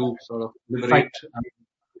begin to sort of liberate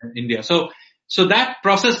India. So that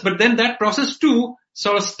process, but then that process too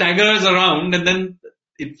sort of staggers around and then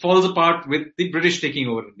it falls apart with the British taking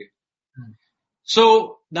over India.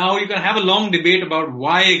 So now you can have a long debate about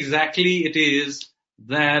why exactly it is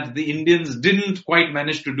that the Indians didn't quite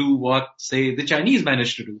manage to do what, say, the Chinese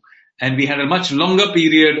managed to do. And we had a much longer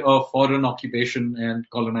period of foreign occupation and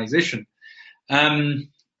colonization. It's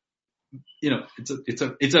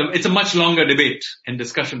a much longer debate and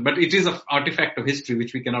discussion, but it is an artifact of history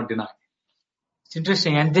which we cannot deny. It's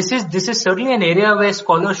interesting. And this is certainly an area where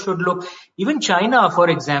scholars should look. Even China, for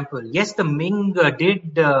example. Yes, the Ming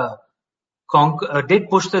did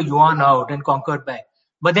push the Yuan out and conquered back.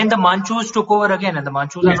 But then the Manchus took over again, and the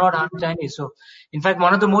Manchus are not Han-Chinese. So, in fact,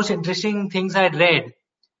 one of the most interesting things I had read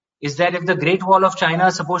is that if the Great Wall of China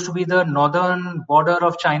is supposed to be the northern border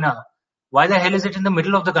of China, why the hell is it in the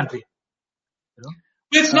middle of the country?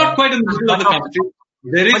 It's not quite in the middle of the country.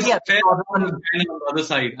 There is a fair amount of China on the other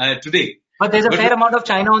side today. But there's a fair amount of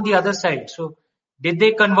China on the other side. So, did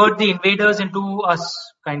they convert the invaders into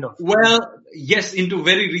us, kind of? Well, yes, into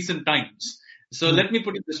very recent times. So let me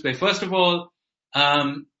put it this way. First of all,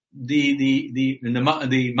 the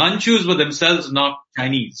Manchus were themselves not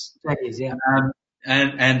Chinese. Chinese, yeah.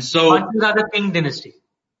 And so Manchus are the Qing dynasty.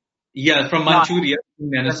 Yeah, from Manchuria,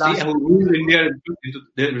 Qing dynasty, who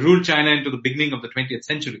ruled China into the beginning of the 20th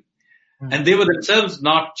century. And they were themselves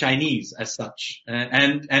not Chinese as such,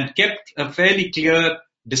 and kept a fairly clear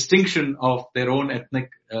distinction of their own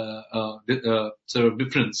ethnic sort of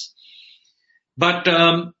difference. But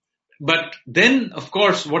then, of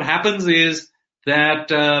course, what happens is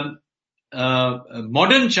that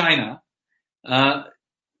modern China,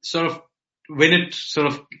 sort of when it sort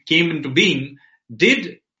of came into being,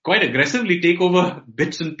 did quite aggressively take over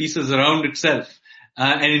bits and pieces around itself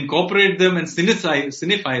and incorporate them and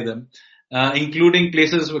sinify them, including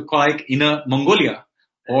places like Inner Mongolia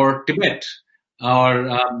or Tibet or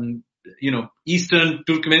Eastern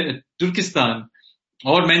Turkestan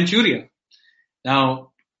or Manchuria.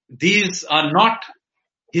 Now, these are not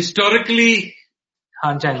historically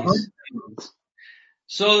Chinese.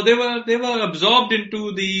 So they were absorbed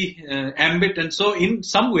into the ambit, and so in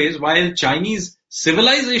some ways, while Chinese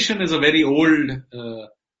civilization is a very old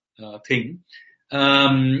thing,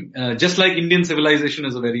 just like Indian civilization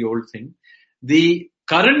is a very old thing, the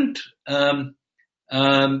current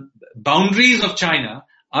boundaries of China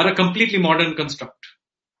are a completely modern construct.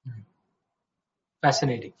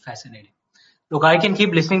 Fascinating. Look, I can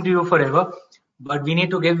keep listening to you forever, but we need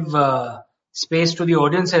to give space to the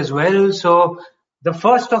audience as well. So the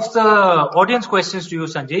first of the audience questions to you,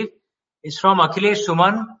 Sanjeev, is from Akhilesh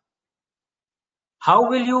Suman. How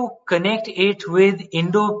will you connect it with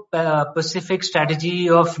Indo-Pacific strategy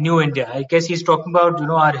of New India? I guess he's talking about,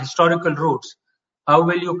 our historical roots. How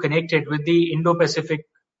will you connect it with the Indo-Pacific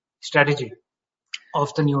strategy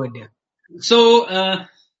of the New India? So, I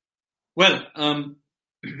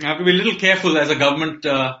have to be a little careful as a government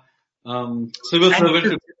civil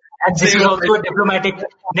servant. And this is also a diplomatic.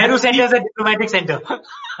 Nehru Center is a diplomatic center.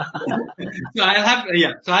 So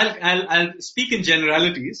I'll speak in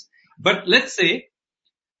generalities. But let's say,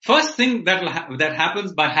 first thing that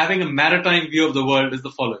happens by having a maritime view of the world is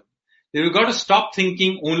the following: we've got to stop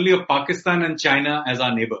thinking only of Pakistan and China as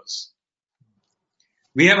our neighbors.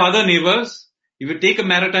 We have other neighbors. If you take a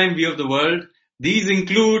maritime view of the world, these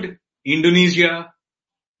include Indonesia,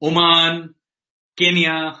 Oman,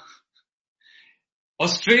 Kenya,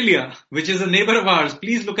 Australia, which is a neighbor of ours.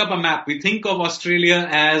 Please look up a map. We think of Australia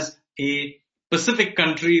as a Pacific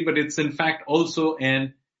country, but it's in fact also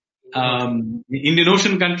an Indian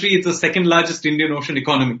Ocean country. It's the second largest Indian Ocean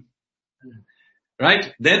economy.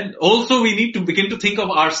 Right? Then also we need to begin to think of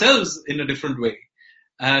ourselves in a different way.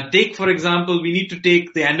 For example, we need to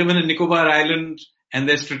take the Andaman and Nicobar Islands and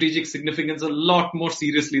their strategic significance a lot more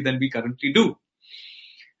seriously than we currently do.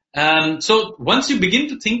 So once you begin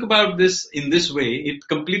to think about this in this way, it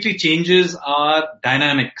completely changes our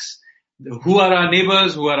dynamics. Who are our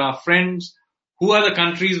neighbors? Who are our friends? Who are the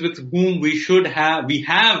countries with whom we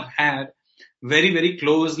have had very, very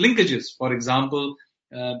close linkages? For example,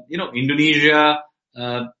 Indonesia,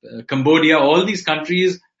 Cambodia, all these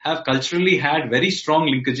countries have culturally had very strong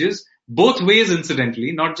linkages, both ways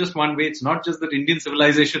incidentally, not just one way. It's not just that Indian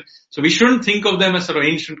civilization. So we shouldn't think of them as sort of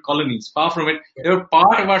ancient colonies. Far from it. They're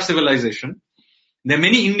part of our civilization. There are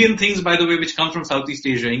many Indian things, by the way, which come from Southeast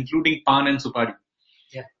Asia, including Pan and Supari.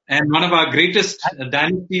 Yeah. And one of our greatest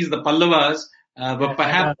dynasties, the Pallavas, were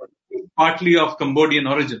perhaps partly of Cambodian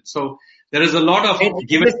origin. So there is a lot of I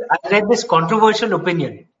read this controversial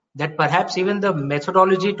opinion that perhaps even the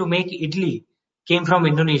methodology to make idli came from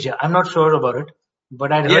Indonesia. I'm not sure about it,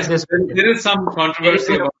 but I heard this. There is some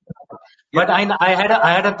controversy about it. But I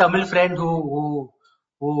had a Tamil friend who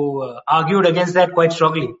argued against that quite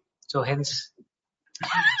strongly. So hence.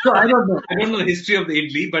 So I don't know the history of the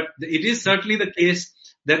idli, but it is certainly the case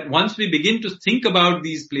that once we begin to think about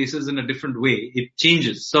these places in a different way, it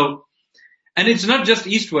changes. So, and it's not just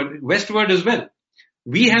eastward, westward as well.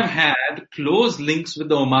 We have had close links with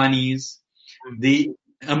the Omanis, the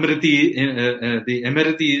Emiratis,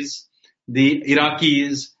 the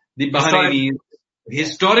Iraqis, the Bahrainis,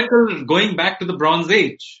 historical going back to the Bronze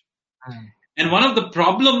Age. And one of the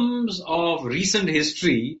problems of recent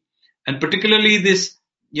history, and particularly this,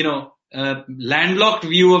 landlocked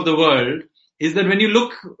view of the world, is that when you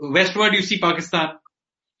look westward, you see Pakistan.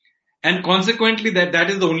 And consequently, that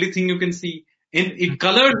is the only thing you can see. It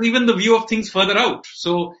colors even the view of things further out.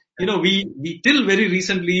 So, we till very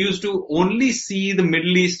recently used to only see the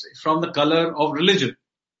Middle East from the color of religion.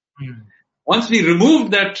 Once we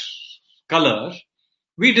removed that color,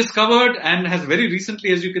 we discovered, and has very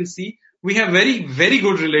recently, as you can see, we have very, very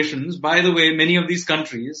good relations. By the way, many of these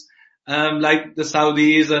countries, like the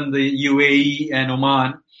Saudis and the UAE and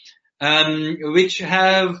Oman, which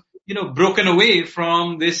have, broken away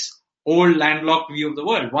from this old landlocked view of the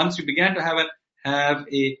world. Once you began to have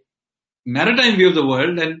a maritime view of the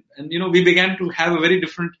world, and we began to have a very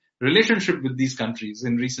different relationship with these countries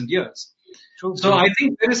in recent years. True. So I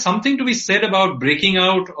think there is something to be said about breaking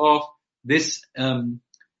out of this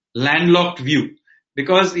landlocked view,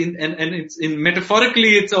 because it's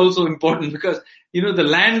metaphorically it's also important, because the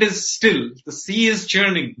land is still, the sea is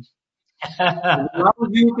churning. It allows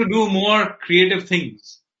you to do more creative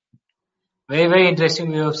things. Very, very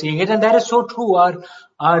interesting way of seeing it. And that is so true.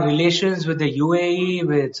 our relations with the UAE,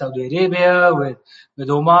 with Saudi Arabia, with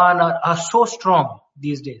Oman are so strong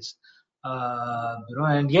these days.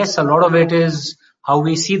 And yes, a lot of it is how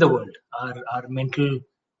we see the world, our mental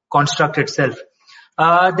construct itself.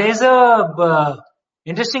 There's a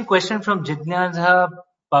interesting question from Jitnanza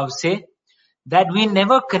Pavse that we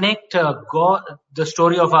never connect the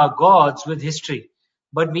story of our gods with history,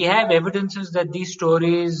 but we have evidences that these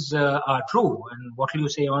stories are true. And what will you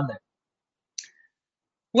say on that?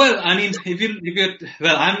 Well, I mean,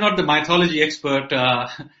 I'm not the mythology expert.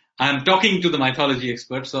 I'm talking to the mythology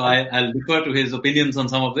expert, so I'll defer to his opinions on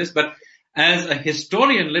some of this. But as a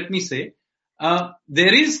historian, let me say,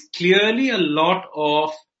 there is clearly a lot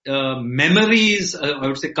of memories, I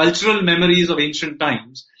would say cultural memories of ancient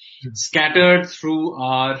times scattered through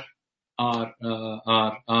our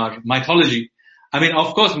mythology. I mean,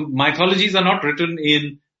 of course, mythologies are not written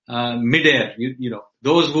in mid-air.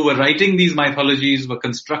 Those who were writing these mythologies were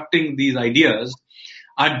constructing these ideas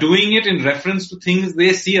are doing it in reference to things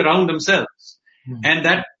they see around themselves. And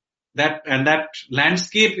that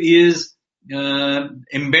landscape is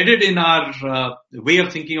embedded in our way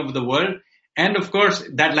of thinking of the world. And of course,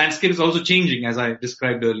 that landscape is also changing, as I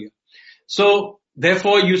described earlier. So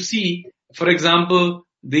therefore, you see, for example,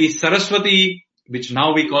 the Saraswati, which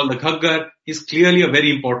now we call the Ghaggar, is clearly a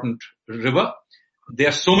very important river. There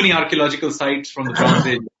are so many archaeological sites from the Bronze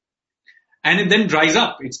Age. And it then dries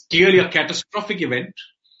up. It's clearly a catastrophic event.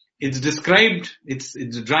 It's described, it's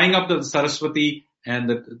drying up the Saraswati, and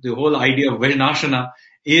the whole idea of Vaishnashana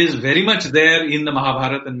is very much there in the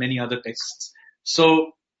Mahabharata and many other texts.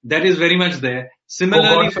 So that is very much there.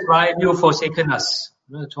 Similarly, why have you forsaken us?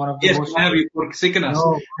 It's one of the most. Why have you forsaken us?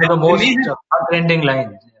 The most heart-rending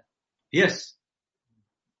lines. Yes.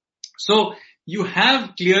 So you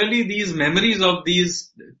have clearly these memories of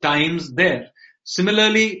these times there.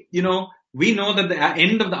 Similarly, we know that the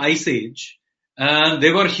end of the Ice Age,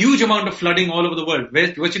 there were huge amount of flooding all over the world,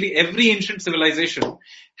 where virtually every ancient civilization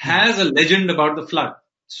has a legend about the flood.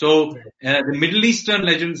 So the Middle Eastern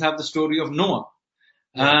legends have the story of Noah.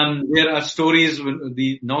 There are stories,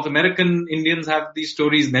 the North American Indians have these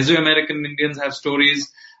stories, Mesoamerican Indians have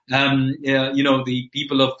stories, the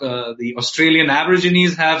people of the Australian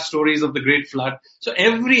Aborigines have stories of the Great Flood. So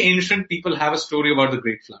every ancient people have a story about the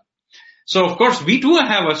Great Flood. So of course we too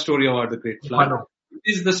have a story about the Great Flood. It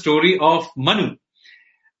is the story of Manu.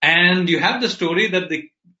 And you have the story that the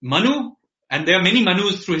Manu, and there are many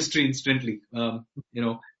Manus through history, incidentally.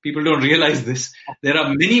 People don't realize this. There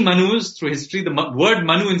are many Manus through history. The word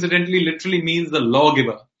Manu, incidentally, literally means the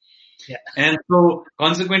lawgiver. Yeah. And so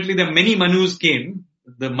consequently, the many Manus came.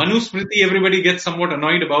 The Manusmriti everybody gets somewhat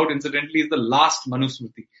annoyed about, incidentally, is the last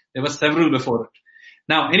Manusmriti. There were several before it.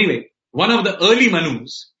 Now, anyway, one of the early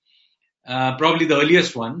Manus, probably the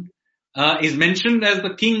earliest one, is mentioned as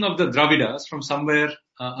the king of the Dravidas from somewhere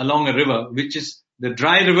along a river, which is the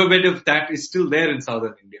dry riverbed of that is still there in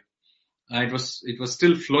southern India. It was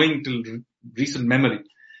still flowing till recent memory.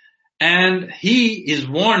 And he is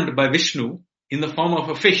warned by Vishnu in the form of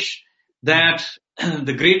a fish that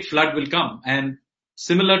the great flood will come. And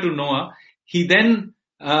similar to Noah, he then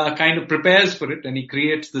kind of prepares for it, and he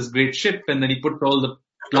creates this great ship, and then he puts all the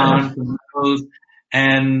plants and minerals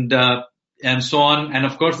and so on, and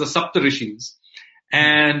of course the Saptarishis.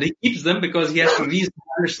 And he keeps them because he has to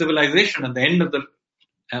re-establish civilization at the end of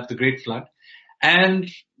the great flood. And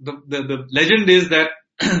the legend is that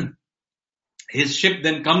his ship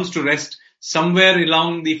then comes to rest somewhere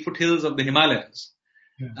along the foothills of the Himalayas.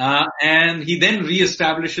 Yeah. And he then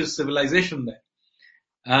re-establishes civilization there.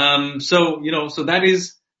 So that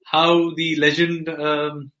is how the legend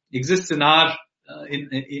exists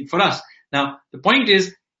in for us. Now, the point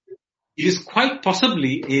is, it is quite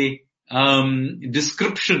possibly a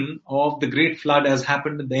description of the Great Flood as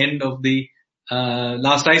happened at the end of the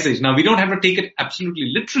last Ice Age. Now, we don't have to take it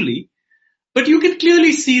absolutely literally, but you can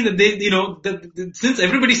clearly see that since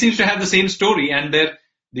everybody seems to have the same story, and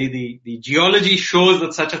the geology shows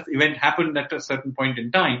that such an event happened at a certain point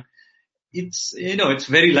in time, it's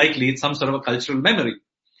very likely it's some sort of a cultural memory.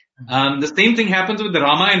 The same thing happens with the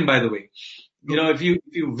Ramayana, by the way. If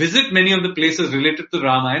you visit many of the places related to the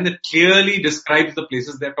Ramayana, it clearly describes the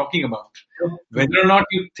places they're talking about. Whether or not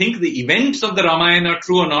you think the events of the Ramayana are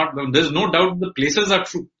true or not, there's no doubt the places are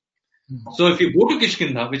true. So if you go to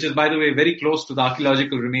Kishkinda, which is, by the way, very close to the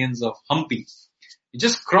archaeological remains of Hampi, you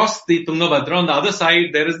just cross the Tungabhadra. On the other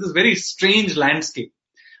side, there is this very strange landscape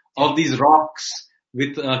of these rocks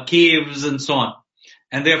with caves and so on.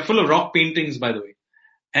 And they are full of rock paintings, by the way.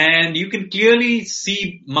 And you can clearly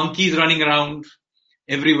see monkeys running around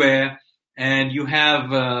everywhere. And you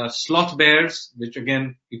have sloth bears, which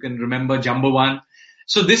again, you can remember Jambawan.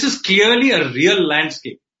 So this is clearly a real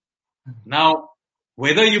landscape. Now,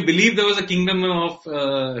 whether you believe there was a kingdom of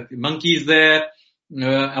monkeys there,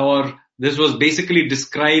 or this was basically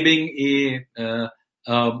describing a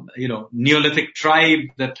Neolithic tribe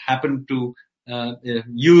that happened to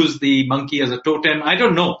use the monkey as a totem, I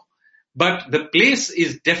don't know. But the place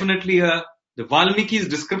is definitely the Valmiki's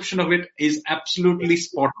description of it is absolutely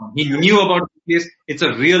spot on. He knew about the place. It's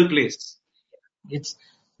a real place. In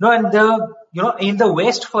the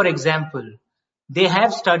West, for example, they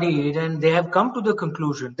have studied and they have come to the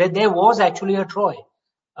conclusion that there was actually a Troy,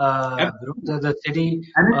 the city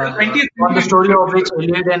on the story of which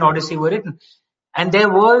Iliad and Odyssey were written, and there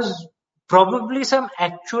was probably some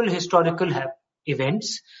actual historical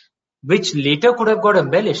events which later could have got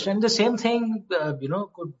embellished, and the same thing,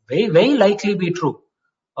 could very, very likely be true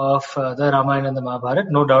of the Ramayana and the Mahabharata,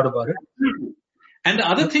 no doubt about it. And the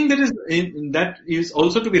other thing that is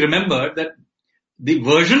also to be remembered, that the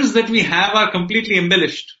versions that we have are completely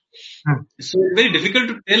embellished. So it's very difficult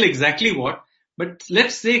to tell exactly what, but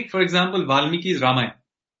let's say, for example, Valmiki's Ramayana.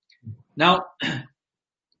 Now,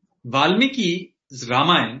 Valmiki's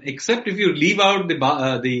Ramayana, except if you leave out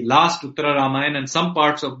the last Uttara Ramayana and some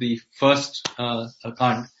parts of the first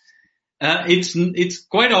account, it's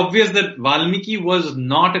quite obvious that Valmiki was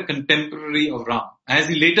not a contemporary of Ram. As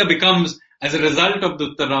he later becomes, as a result of the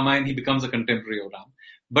Uttara Ramayana, he becomes a contemporary of Ram.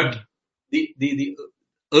 But the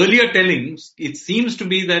earlier tellings, it seems to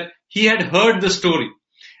be that he had heard the story.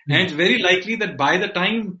 And it's very likely that by the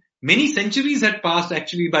time, many centuries had passed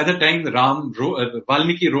actually by the time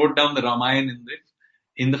Valmiki wrote down the Ramayana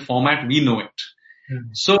in the format we know it.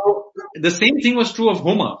 So the same thing was true of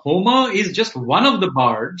Homer. Homer is just one of the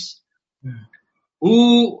bards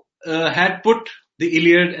who had put the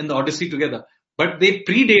Iliad and the Odyssey together. But they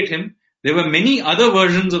predate him. There were many other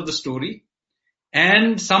versions of the story.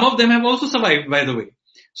 And some of them have also survived, by the way.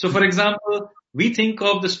 So, for example, we think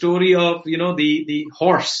of the story of, the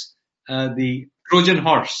horse, the Trojan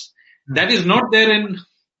horse. That is not there in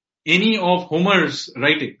any of Homer's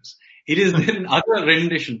writings. It is there in other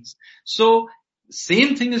renditions. So,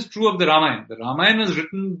 same thing is true of the Ramayana. The Ramayana is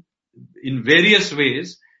written in various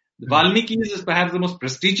ways. The Valmiki's is perhaps the most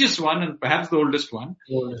prestigious one and perhaps the oldest one.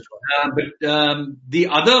 But the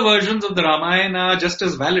other versions of the Ramayana are just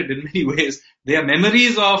as valid in many ways. They are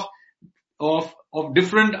memories of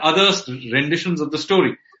different other renditions of the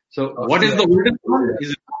story. So what is the oldest one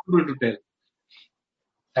is impossible to tell.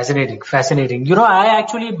 Fascinating. I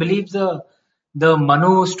actually believe the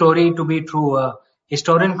Manu story to be true. A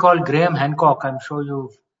historian called Graham Hancock, I'm sure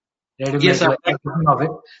you've read him. Yes, of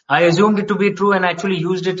it. I assumed it to be true and actually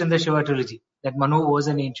used it in the Shiva trilogy, that Manu was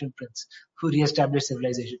an ancient prince who re-established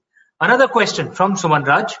civilization. Another question from Suman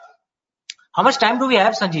Raj. How much time do we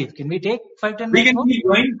have, Sanjeev? Can we take 5-10 minutes? We can keep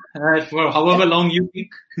going for however long you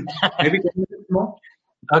think. Maybe 10 minutes more.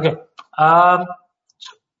 Okay.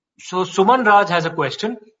 So Suman Raj has a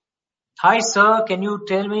question. Hi, sir. Can you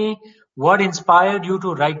tell me what inspired you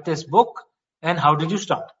to write this book and how did you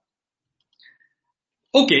start?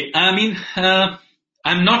 Okay. I'm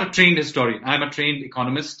not a trained historian. I'm a trained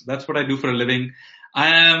economist. That's what I do for a living. I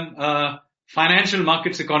am a financial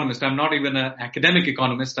markets economist. I'm not even an academic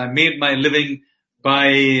economist. I made my living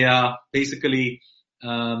by basically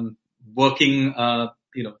working,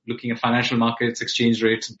 looking at financial markets, exchange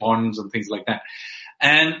rates, bonds, and things like that.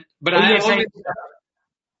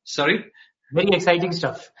 Sorry? Very exciting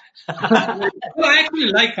stuff. Well, I actually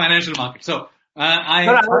like financial markets. So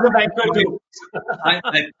I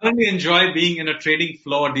thoroughly enjoy being in a trading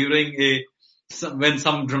floor when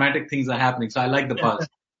some dramatic things are happening. So I like the buzz.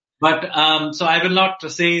 But so I will not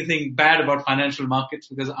say anything bad about financial markets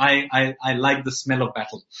because I like the smell of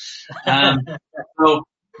battle.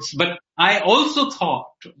 But I also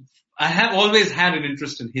thought I have always had an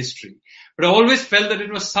interest in history, but I always felt that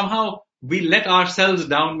it was somehow we let ourselves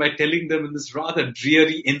down by telling them in this rather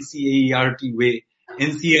dreary NCERT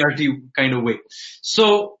kind of way.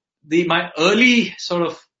 So my early sort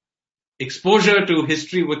of exposure to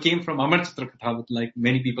history came from Amar Chitrakatha, like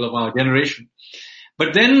many people of our generation.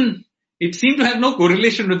 But then it seemed to have no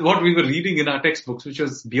correlation with what we were reading in our textbooks, which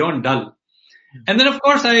was beyond dull. And then, of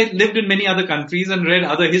course, I lived in many other countries and read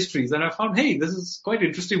other histories. And I found, hey, this is quite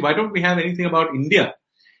interesting. Why don't we have anything about India?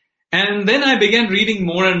 And then I began reading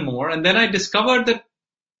more and more. And then I discovered that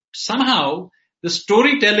somehow the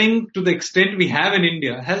storytelling to the extent we have in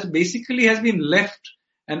India has been left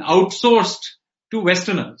and outsourced to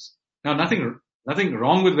Westerners. Now, nothing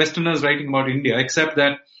wrong with Westerners writing about India, except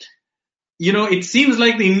that, it seems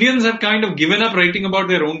like the Indians have kind of given up writing about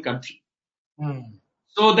their own country.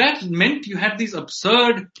 So that meant you had this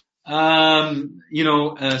absurd,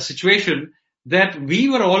 situation that we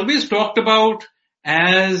were always talked about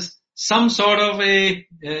as some sort of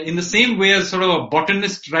in the same way as sort of a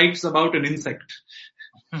botanist writes about an insect.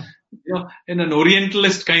 In an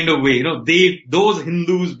Orientalist kind of way, those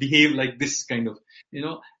Hindus behave like this kind of,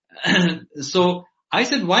 So I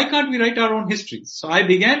said, why can't we write our own histories? So I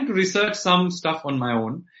began to research some stuff on my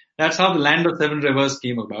own. That's how the Land of Seven Rivers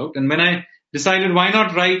came about. And when I decided, why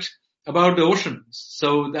not write about the oceans?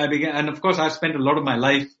 So I began, and of course I spent a lot of my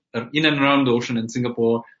life in and around the ocean in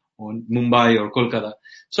Singapore or Mumbai or Kolkata.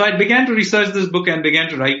 So I began to research this book and began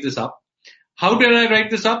to write this up. How did I write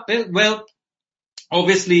this up? Well,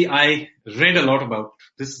 obviously I read a lot about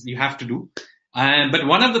this. You have to do. But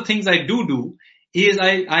one of the things I do is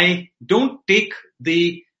I don't take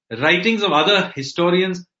the writings of other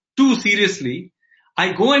historians too seriously.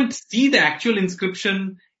 I go and see the actual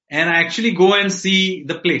inscription and I actually go and see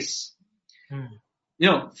the place.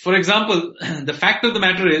 For example, the fact of the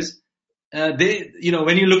matter is,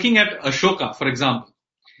 when you're looking at Ashoka, for example,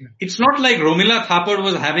 it's not like Romila Thapar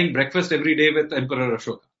was having breakfast every day with Emperor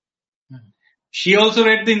Ashoka. She also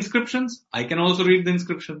read the inscriptions. I can also read the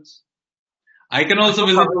inscriptions. I can also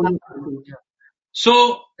visit.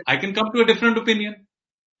 So I can come to a different opinion.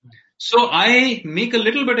 So I make a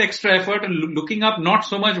little bit extra effort in looking up not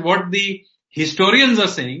so much what the historians are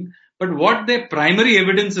saying, but what their primary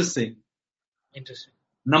evidence is saying. Interesting.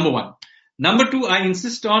 Number one. Number two, I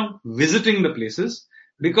insist on visiting the places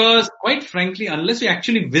because quite frankly, unless you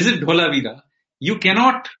actually visit Dholavira, you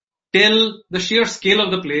cannot tell the sheer scale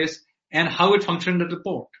of the place and how it functioned at the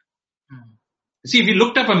port. See, if you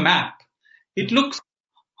looked up a map, it looks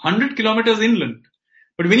 100 kilometers inland.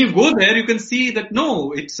 But when you go there, you can see that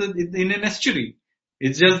no, it's in an estuary.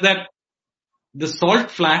 It's just that the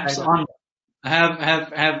salt flats are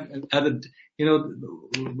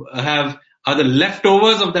the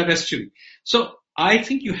leftovers of that estuary. So I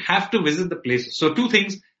think you have to visit the places. So two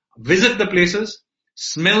things: visit the places,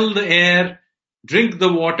 smell the air, drink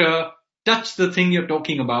the water, touch the thing you're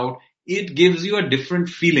talking about. It gives you a different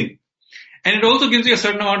feeling. And it also gives you a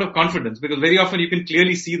certain amount of confidence because very often you can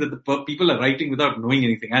clearly see that the people are writing without knowing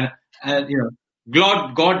anything. And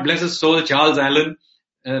God bless his soul, Charles Allen,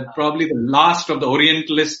 probably the last of the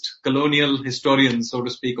Orientalist colonial historians, so to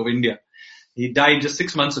speak, of India. He died just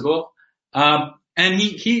 6 months ago. And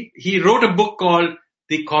he wrote a book called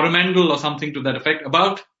The Coromandel or something to that effect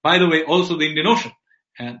about, by the way, also the Indian Ocean.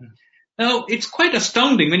 And now it's quite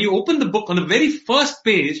astounding. When you open the book on the very first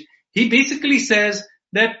page, he basically says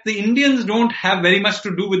that the Indians don't have very much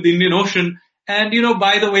to do with the Indian Ocean. And,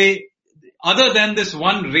 by the way, other than this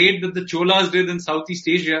one raid that the Cholas did in Southeast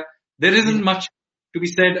Asia, there isn't much to be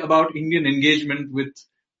said about Indian engagement with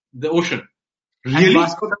the ocean. Really? And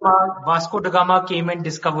Vasco da Gama came and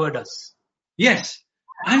discovered us. Yes.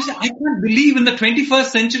 I can't believe in the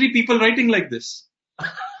 21st century people writing like this.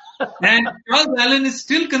 And Charles Allen is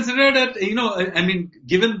still considered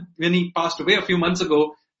given when he passed away a few months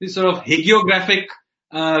ago, these sort of hagiographic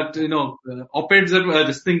op-eds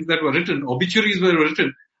things that were written, obituaries were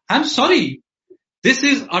written. I'm sorry. This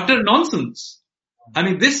is utter nonsense. I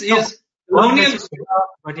mean, this is Orientalism.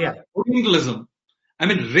 I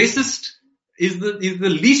mean, racist is the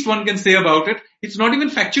least one can say about it. It's not even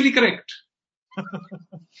factually correct.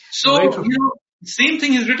 So, same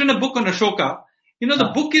thing, he's written a book on Ashoka.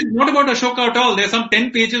 The book is not about Ashoka at all. There's some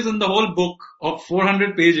 10 pages in the whole book of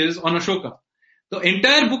 400 pages on Ashoka. The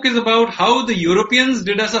entire book is about how the Europeans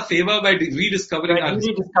did us a favor by rediscovering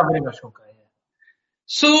Ashoka. Yeah.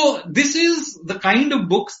 So this is the kind of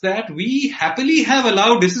books that we happily have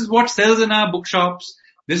allowed. This is what sells in our bookshops.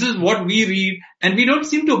 This is what we read, and we don't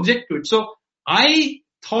seem to object to it. So I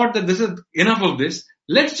thought that this is enough of this.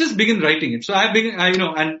 Let's just begin writing it. So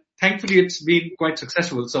and thankfully it's been quite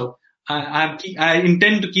successful. So I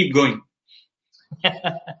intend to keep going.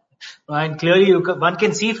 And clearly one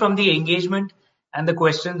can see from the engagement and the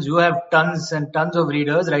questions, you have tons and tons of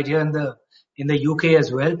readers right here in the UK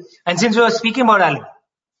as well. And since we were speaking about Allen,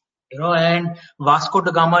 and Vasco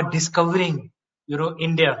da Gama discovering,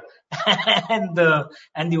 India and the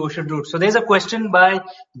ocean route. So there's a question by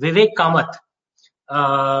Vivek Kamath.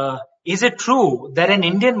 Is it true that an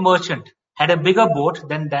Indian merchant had a bigger boat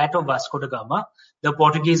than that of Vasco da Gama, the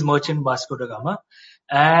Portuguese merchant Vasco da Gama,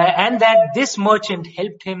 and that this merchant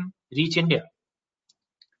helped him reach India?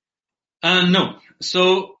 No.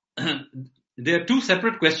 So there are two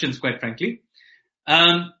separate questions, quite frankly.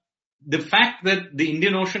 The fact that the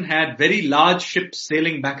Indian Ocean had very large ships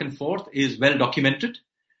sailing back and forth is well documented.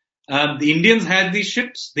 The Indians had these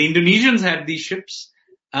ships, the Indonesians had these ships,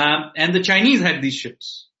 and the Chinese had these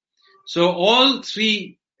ships. So all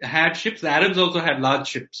three had ships. The Arabs also had large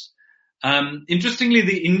ships. Interestingly,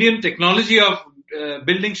 the Indian technology of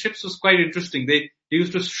building ships was quite interesting. They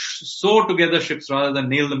used to sew together ships rather than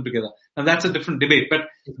nail them together. Now that's a different debate, but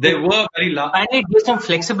there were very large. And it gives some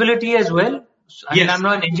flexibility as well. I mean, Yes. I'm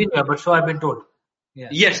not an engineer, but so I've been told. Yeah.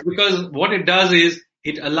 Yes, because what it does is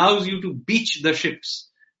it allows you to beach the ships,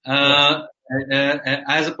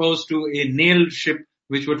 as opposed to a nailed ship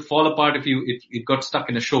which would fall apart if it got stuck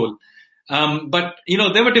in a shoal. But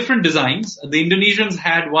there were different designs. The Indonesians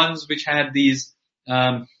had ones which had these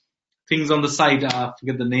things on the side. I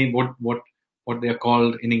forget the name, what they are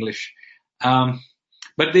called in English.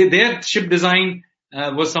 But their ship design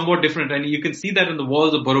was somewhat different, and you can see that in the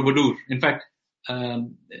walls of Borobudur. In fact,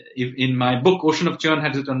 in my book, Ocean of Churn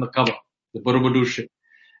has it on the cover, the Borobudur ship.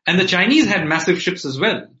 And the Chinese had massive ships as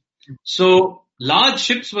well. So large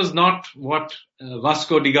ships was not what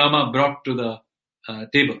Vasco da Gama brought to the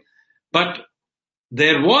table. But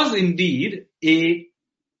there was indeed when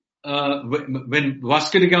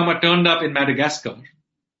Vasco da Gama turned up in Madagascar,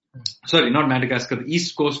 sorry, not Madagascar, the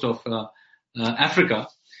east coast of Africa,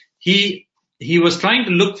 he was trying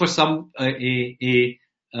to look for a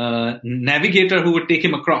navigator who would take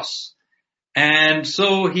him across. And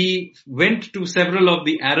so he went to several of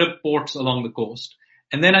the Arab ports along the coast.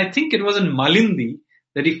 And then I think it was in Malindi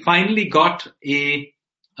that he finally got a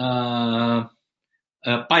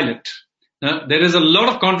pilot. Now, there is a lot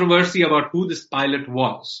of controversy about who this pilot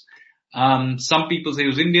was. Some people say he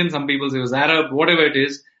was Indian, some people say he was Arab, whatever it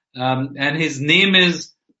is. And his name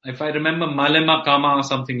is, if I remember, Malema Kama or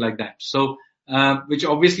something like that. So, which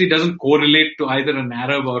obviously doesn't correlate to either an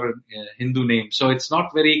Arab or a Hindu name. So it's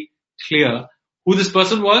not very clear who this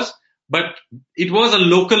person was, but it was a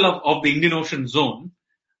local of the Indian Ocean zone,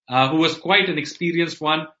 who was quite an experienced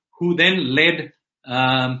one, who then led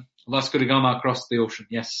Vasco da Gama across the ocean.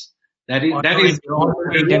 Yes, that is.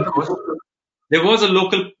 There was a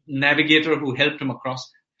local navigator who helped him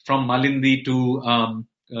across from Malindi to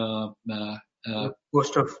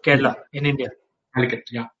coast of Kerala in India. Calicut,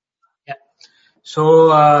 yeah. So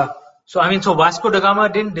Vasco da Gama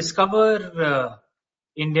didn't discover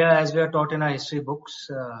India as we are taught in our history books.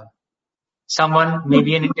 Someone,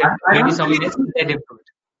 maybe an Indian, maybe someone else led him to it.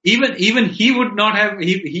 Even he would not have,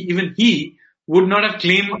 he would not have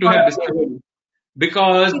claimed to have discovered it,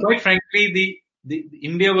 because quite frankly, the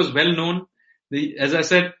India was well known. As I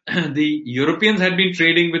said, the Europeans had been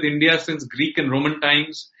trading with India since Greek and Roman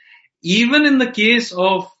times. Even in the case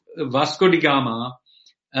of Vasco da Gama,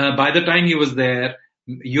 by the time he was there,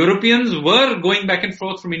 Europeans were going back and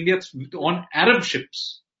forth from India on Arab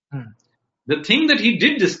ships. The thing that he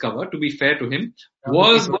did discover, to be fair to him,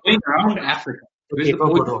 was going around Africa.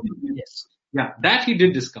 Yes. Yeah, that he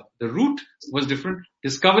did discover. The route was different.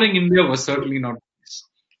 Discovering India was certainly not this.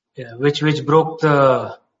 Yeah, which broke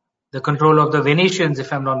the control of the Venetians,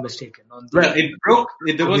 if I'm not mistaken. It broke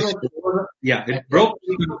the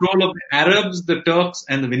control of the Arabs, the Turks,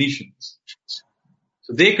 and the Venetians.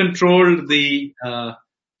 So they controlled the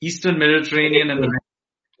Eastern Mediterranean and the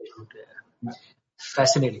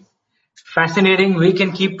Fascinating. We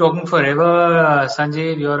can keep talking forever.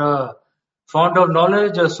 Sanjeev, you're a font of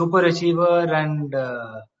knowledge, a super achiever, and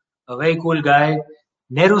a very cool guy.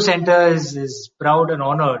 Nehru Center is proud and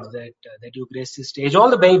honored that you graced this stage. All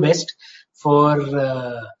the very best for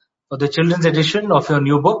the children's edition of your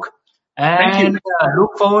new book, and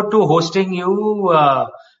look forward to hosting you.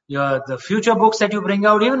 The future books that you bring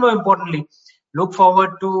out. Even more importantly, look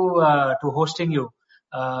forward to hosting you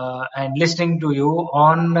and listening to you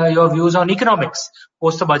on your views on economics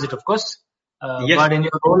post the budget, of course. Yes. But in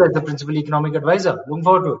your role as the principal economic advisor, looking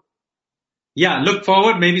forward to it. Yeah, look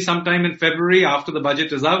forward maybe sometime in February after the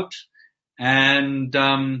budget is out. And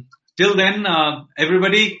till then,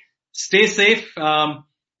 everybody stay safe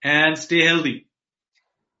and stay healthy.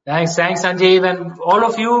 Thanks, Sanjeev. And all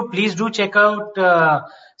of you, please do check out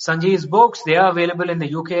Sanjeev's books. They are available in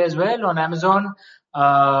the UK as well on Amazon.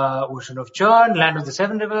 Ocean of Churn, Land of the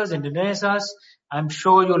Seven Rivers, Indian Renaissance. I'm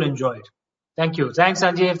sure you'll enjoy it. Thank you. Thanks,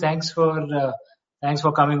 Sanjeev. Thanks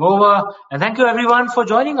for coming over. And thank you everyone for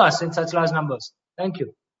joining us in such large numbers. Thank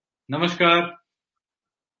you. Namaskar.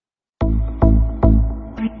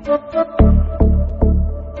 Thank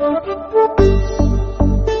you.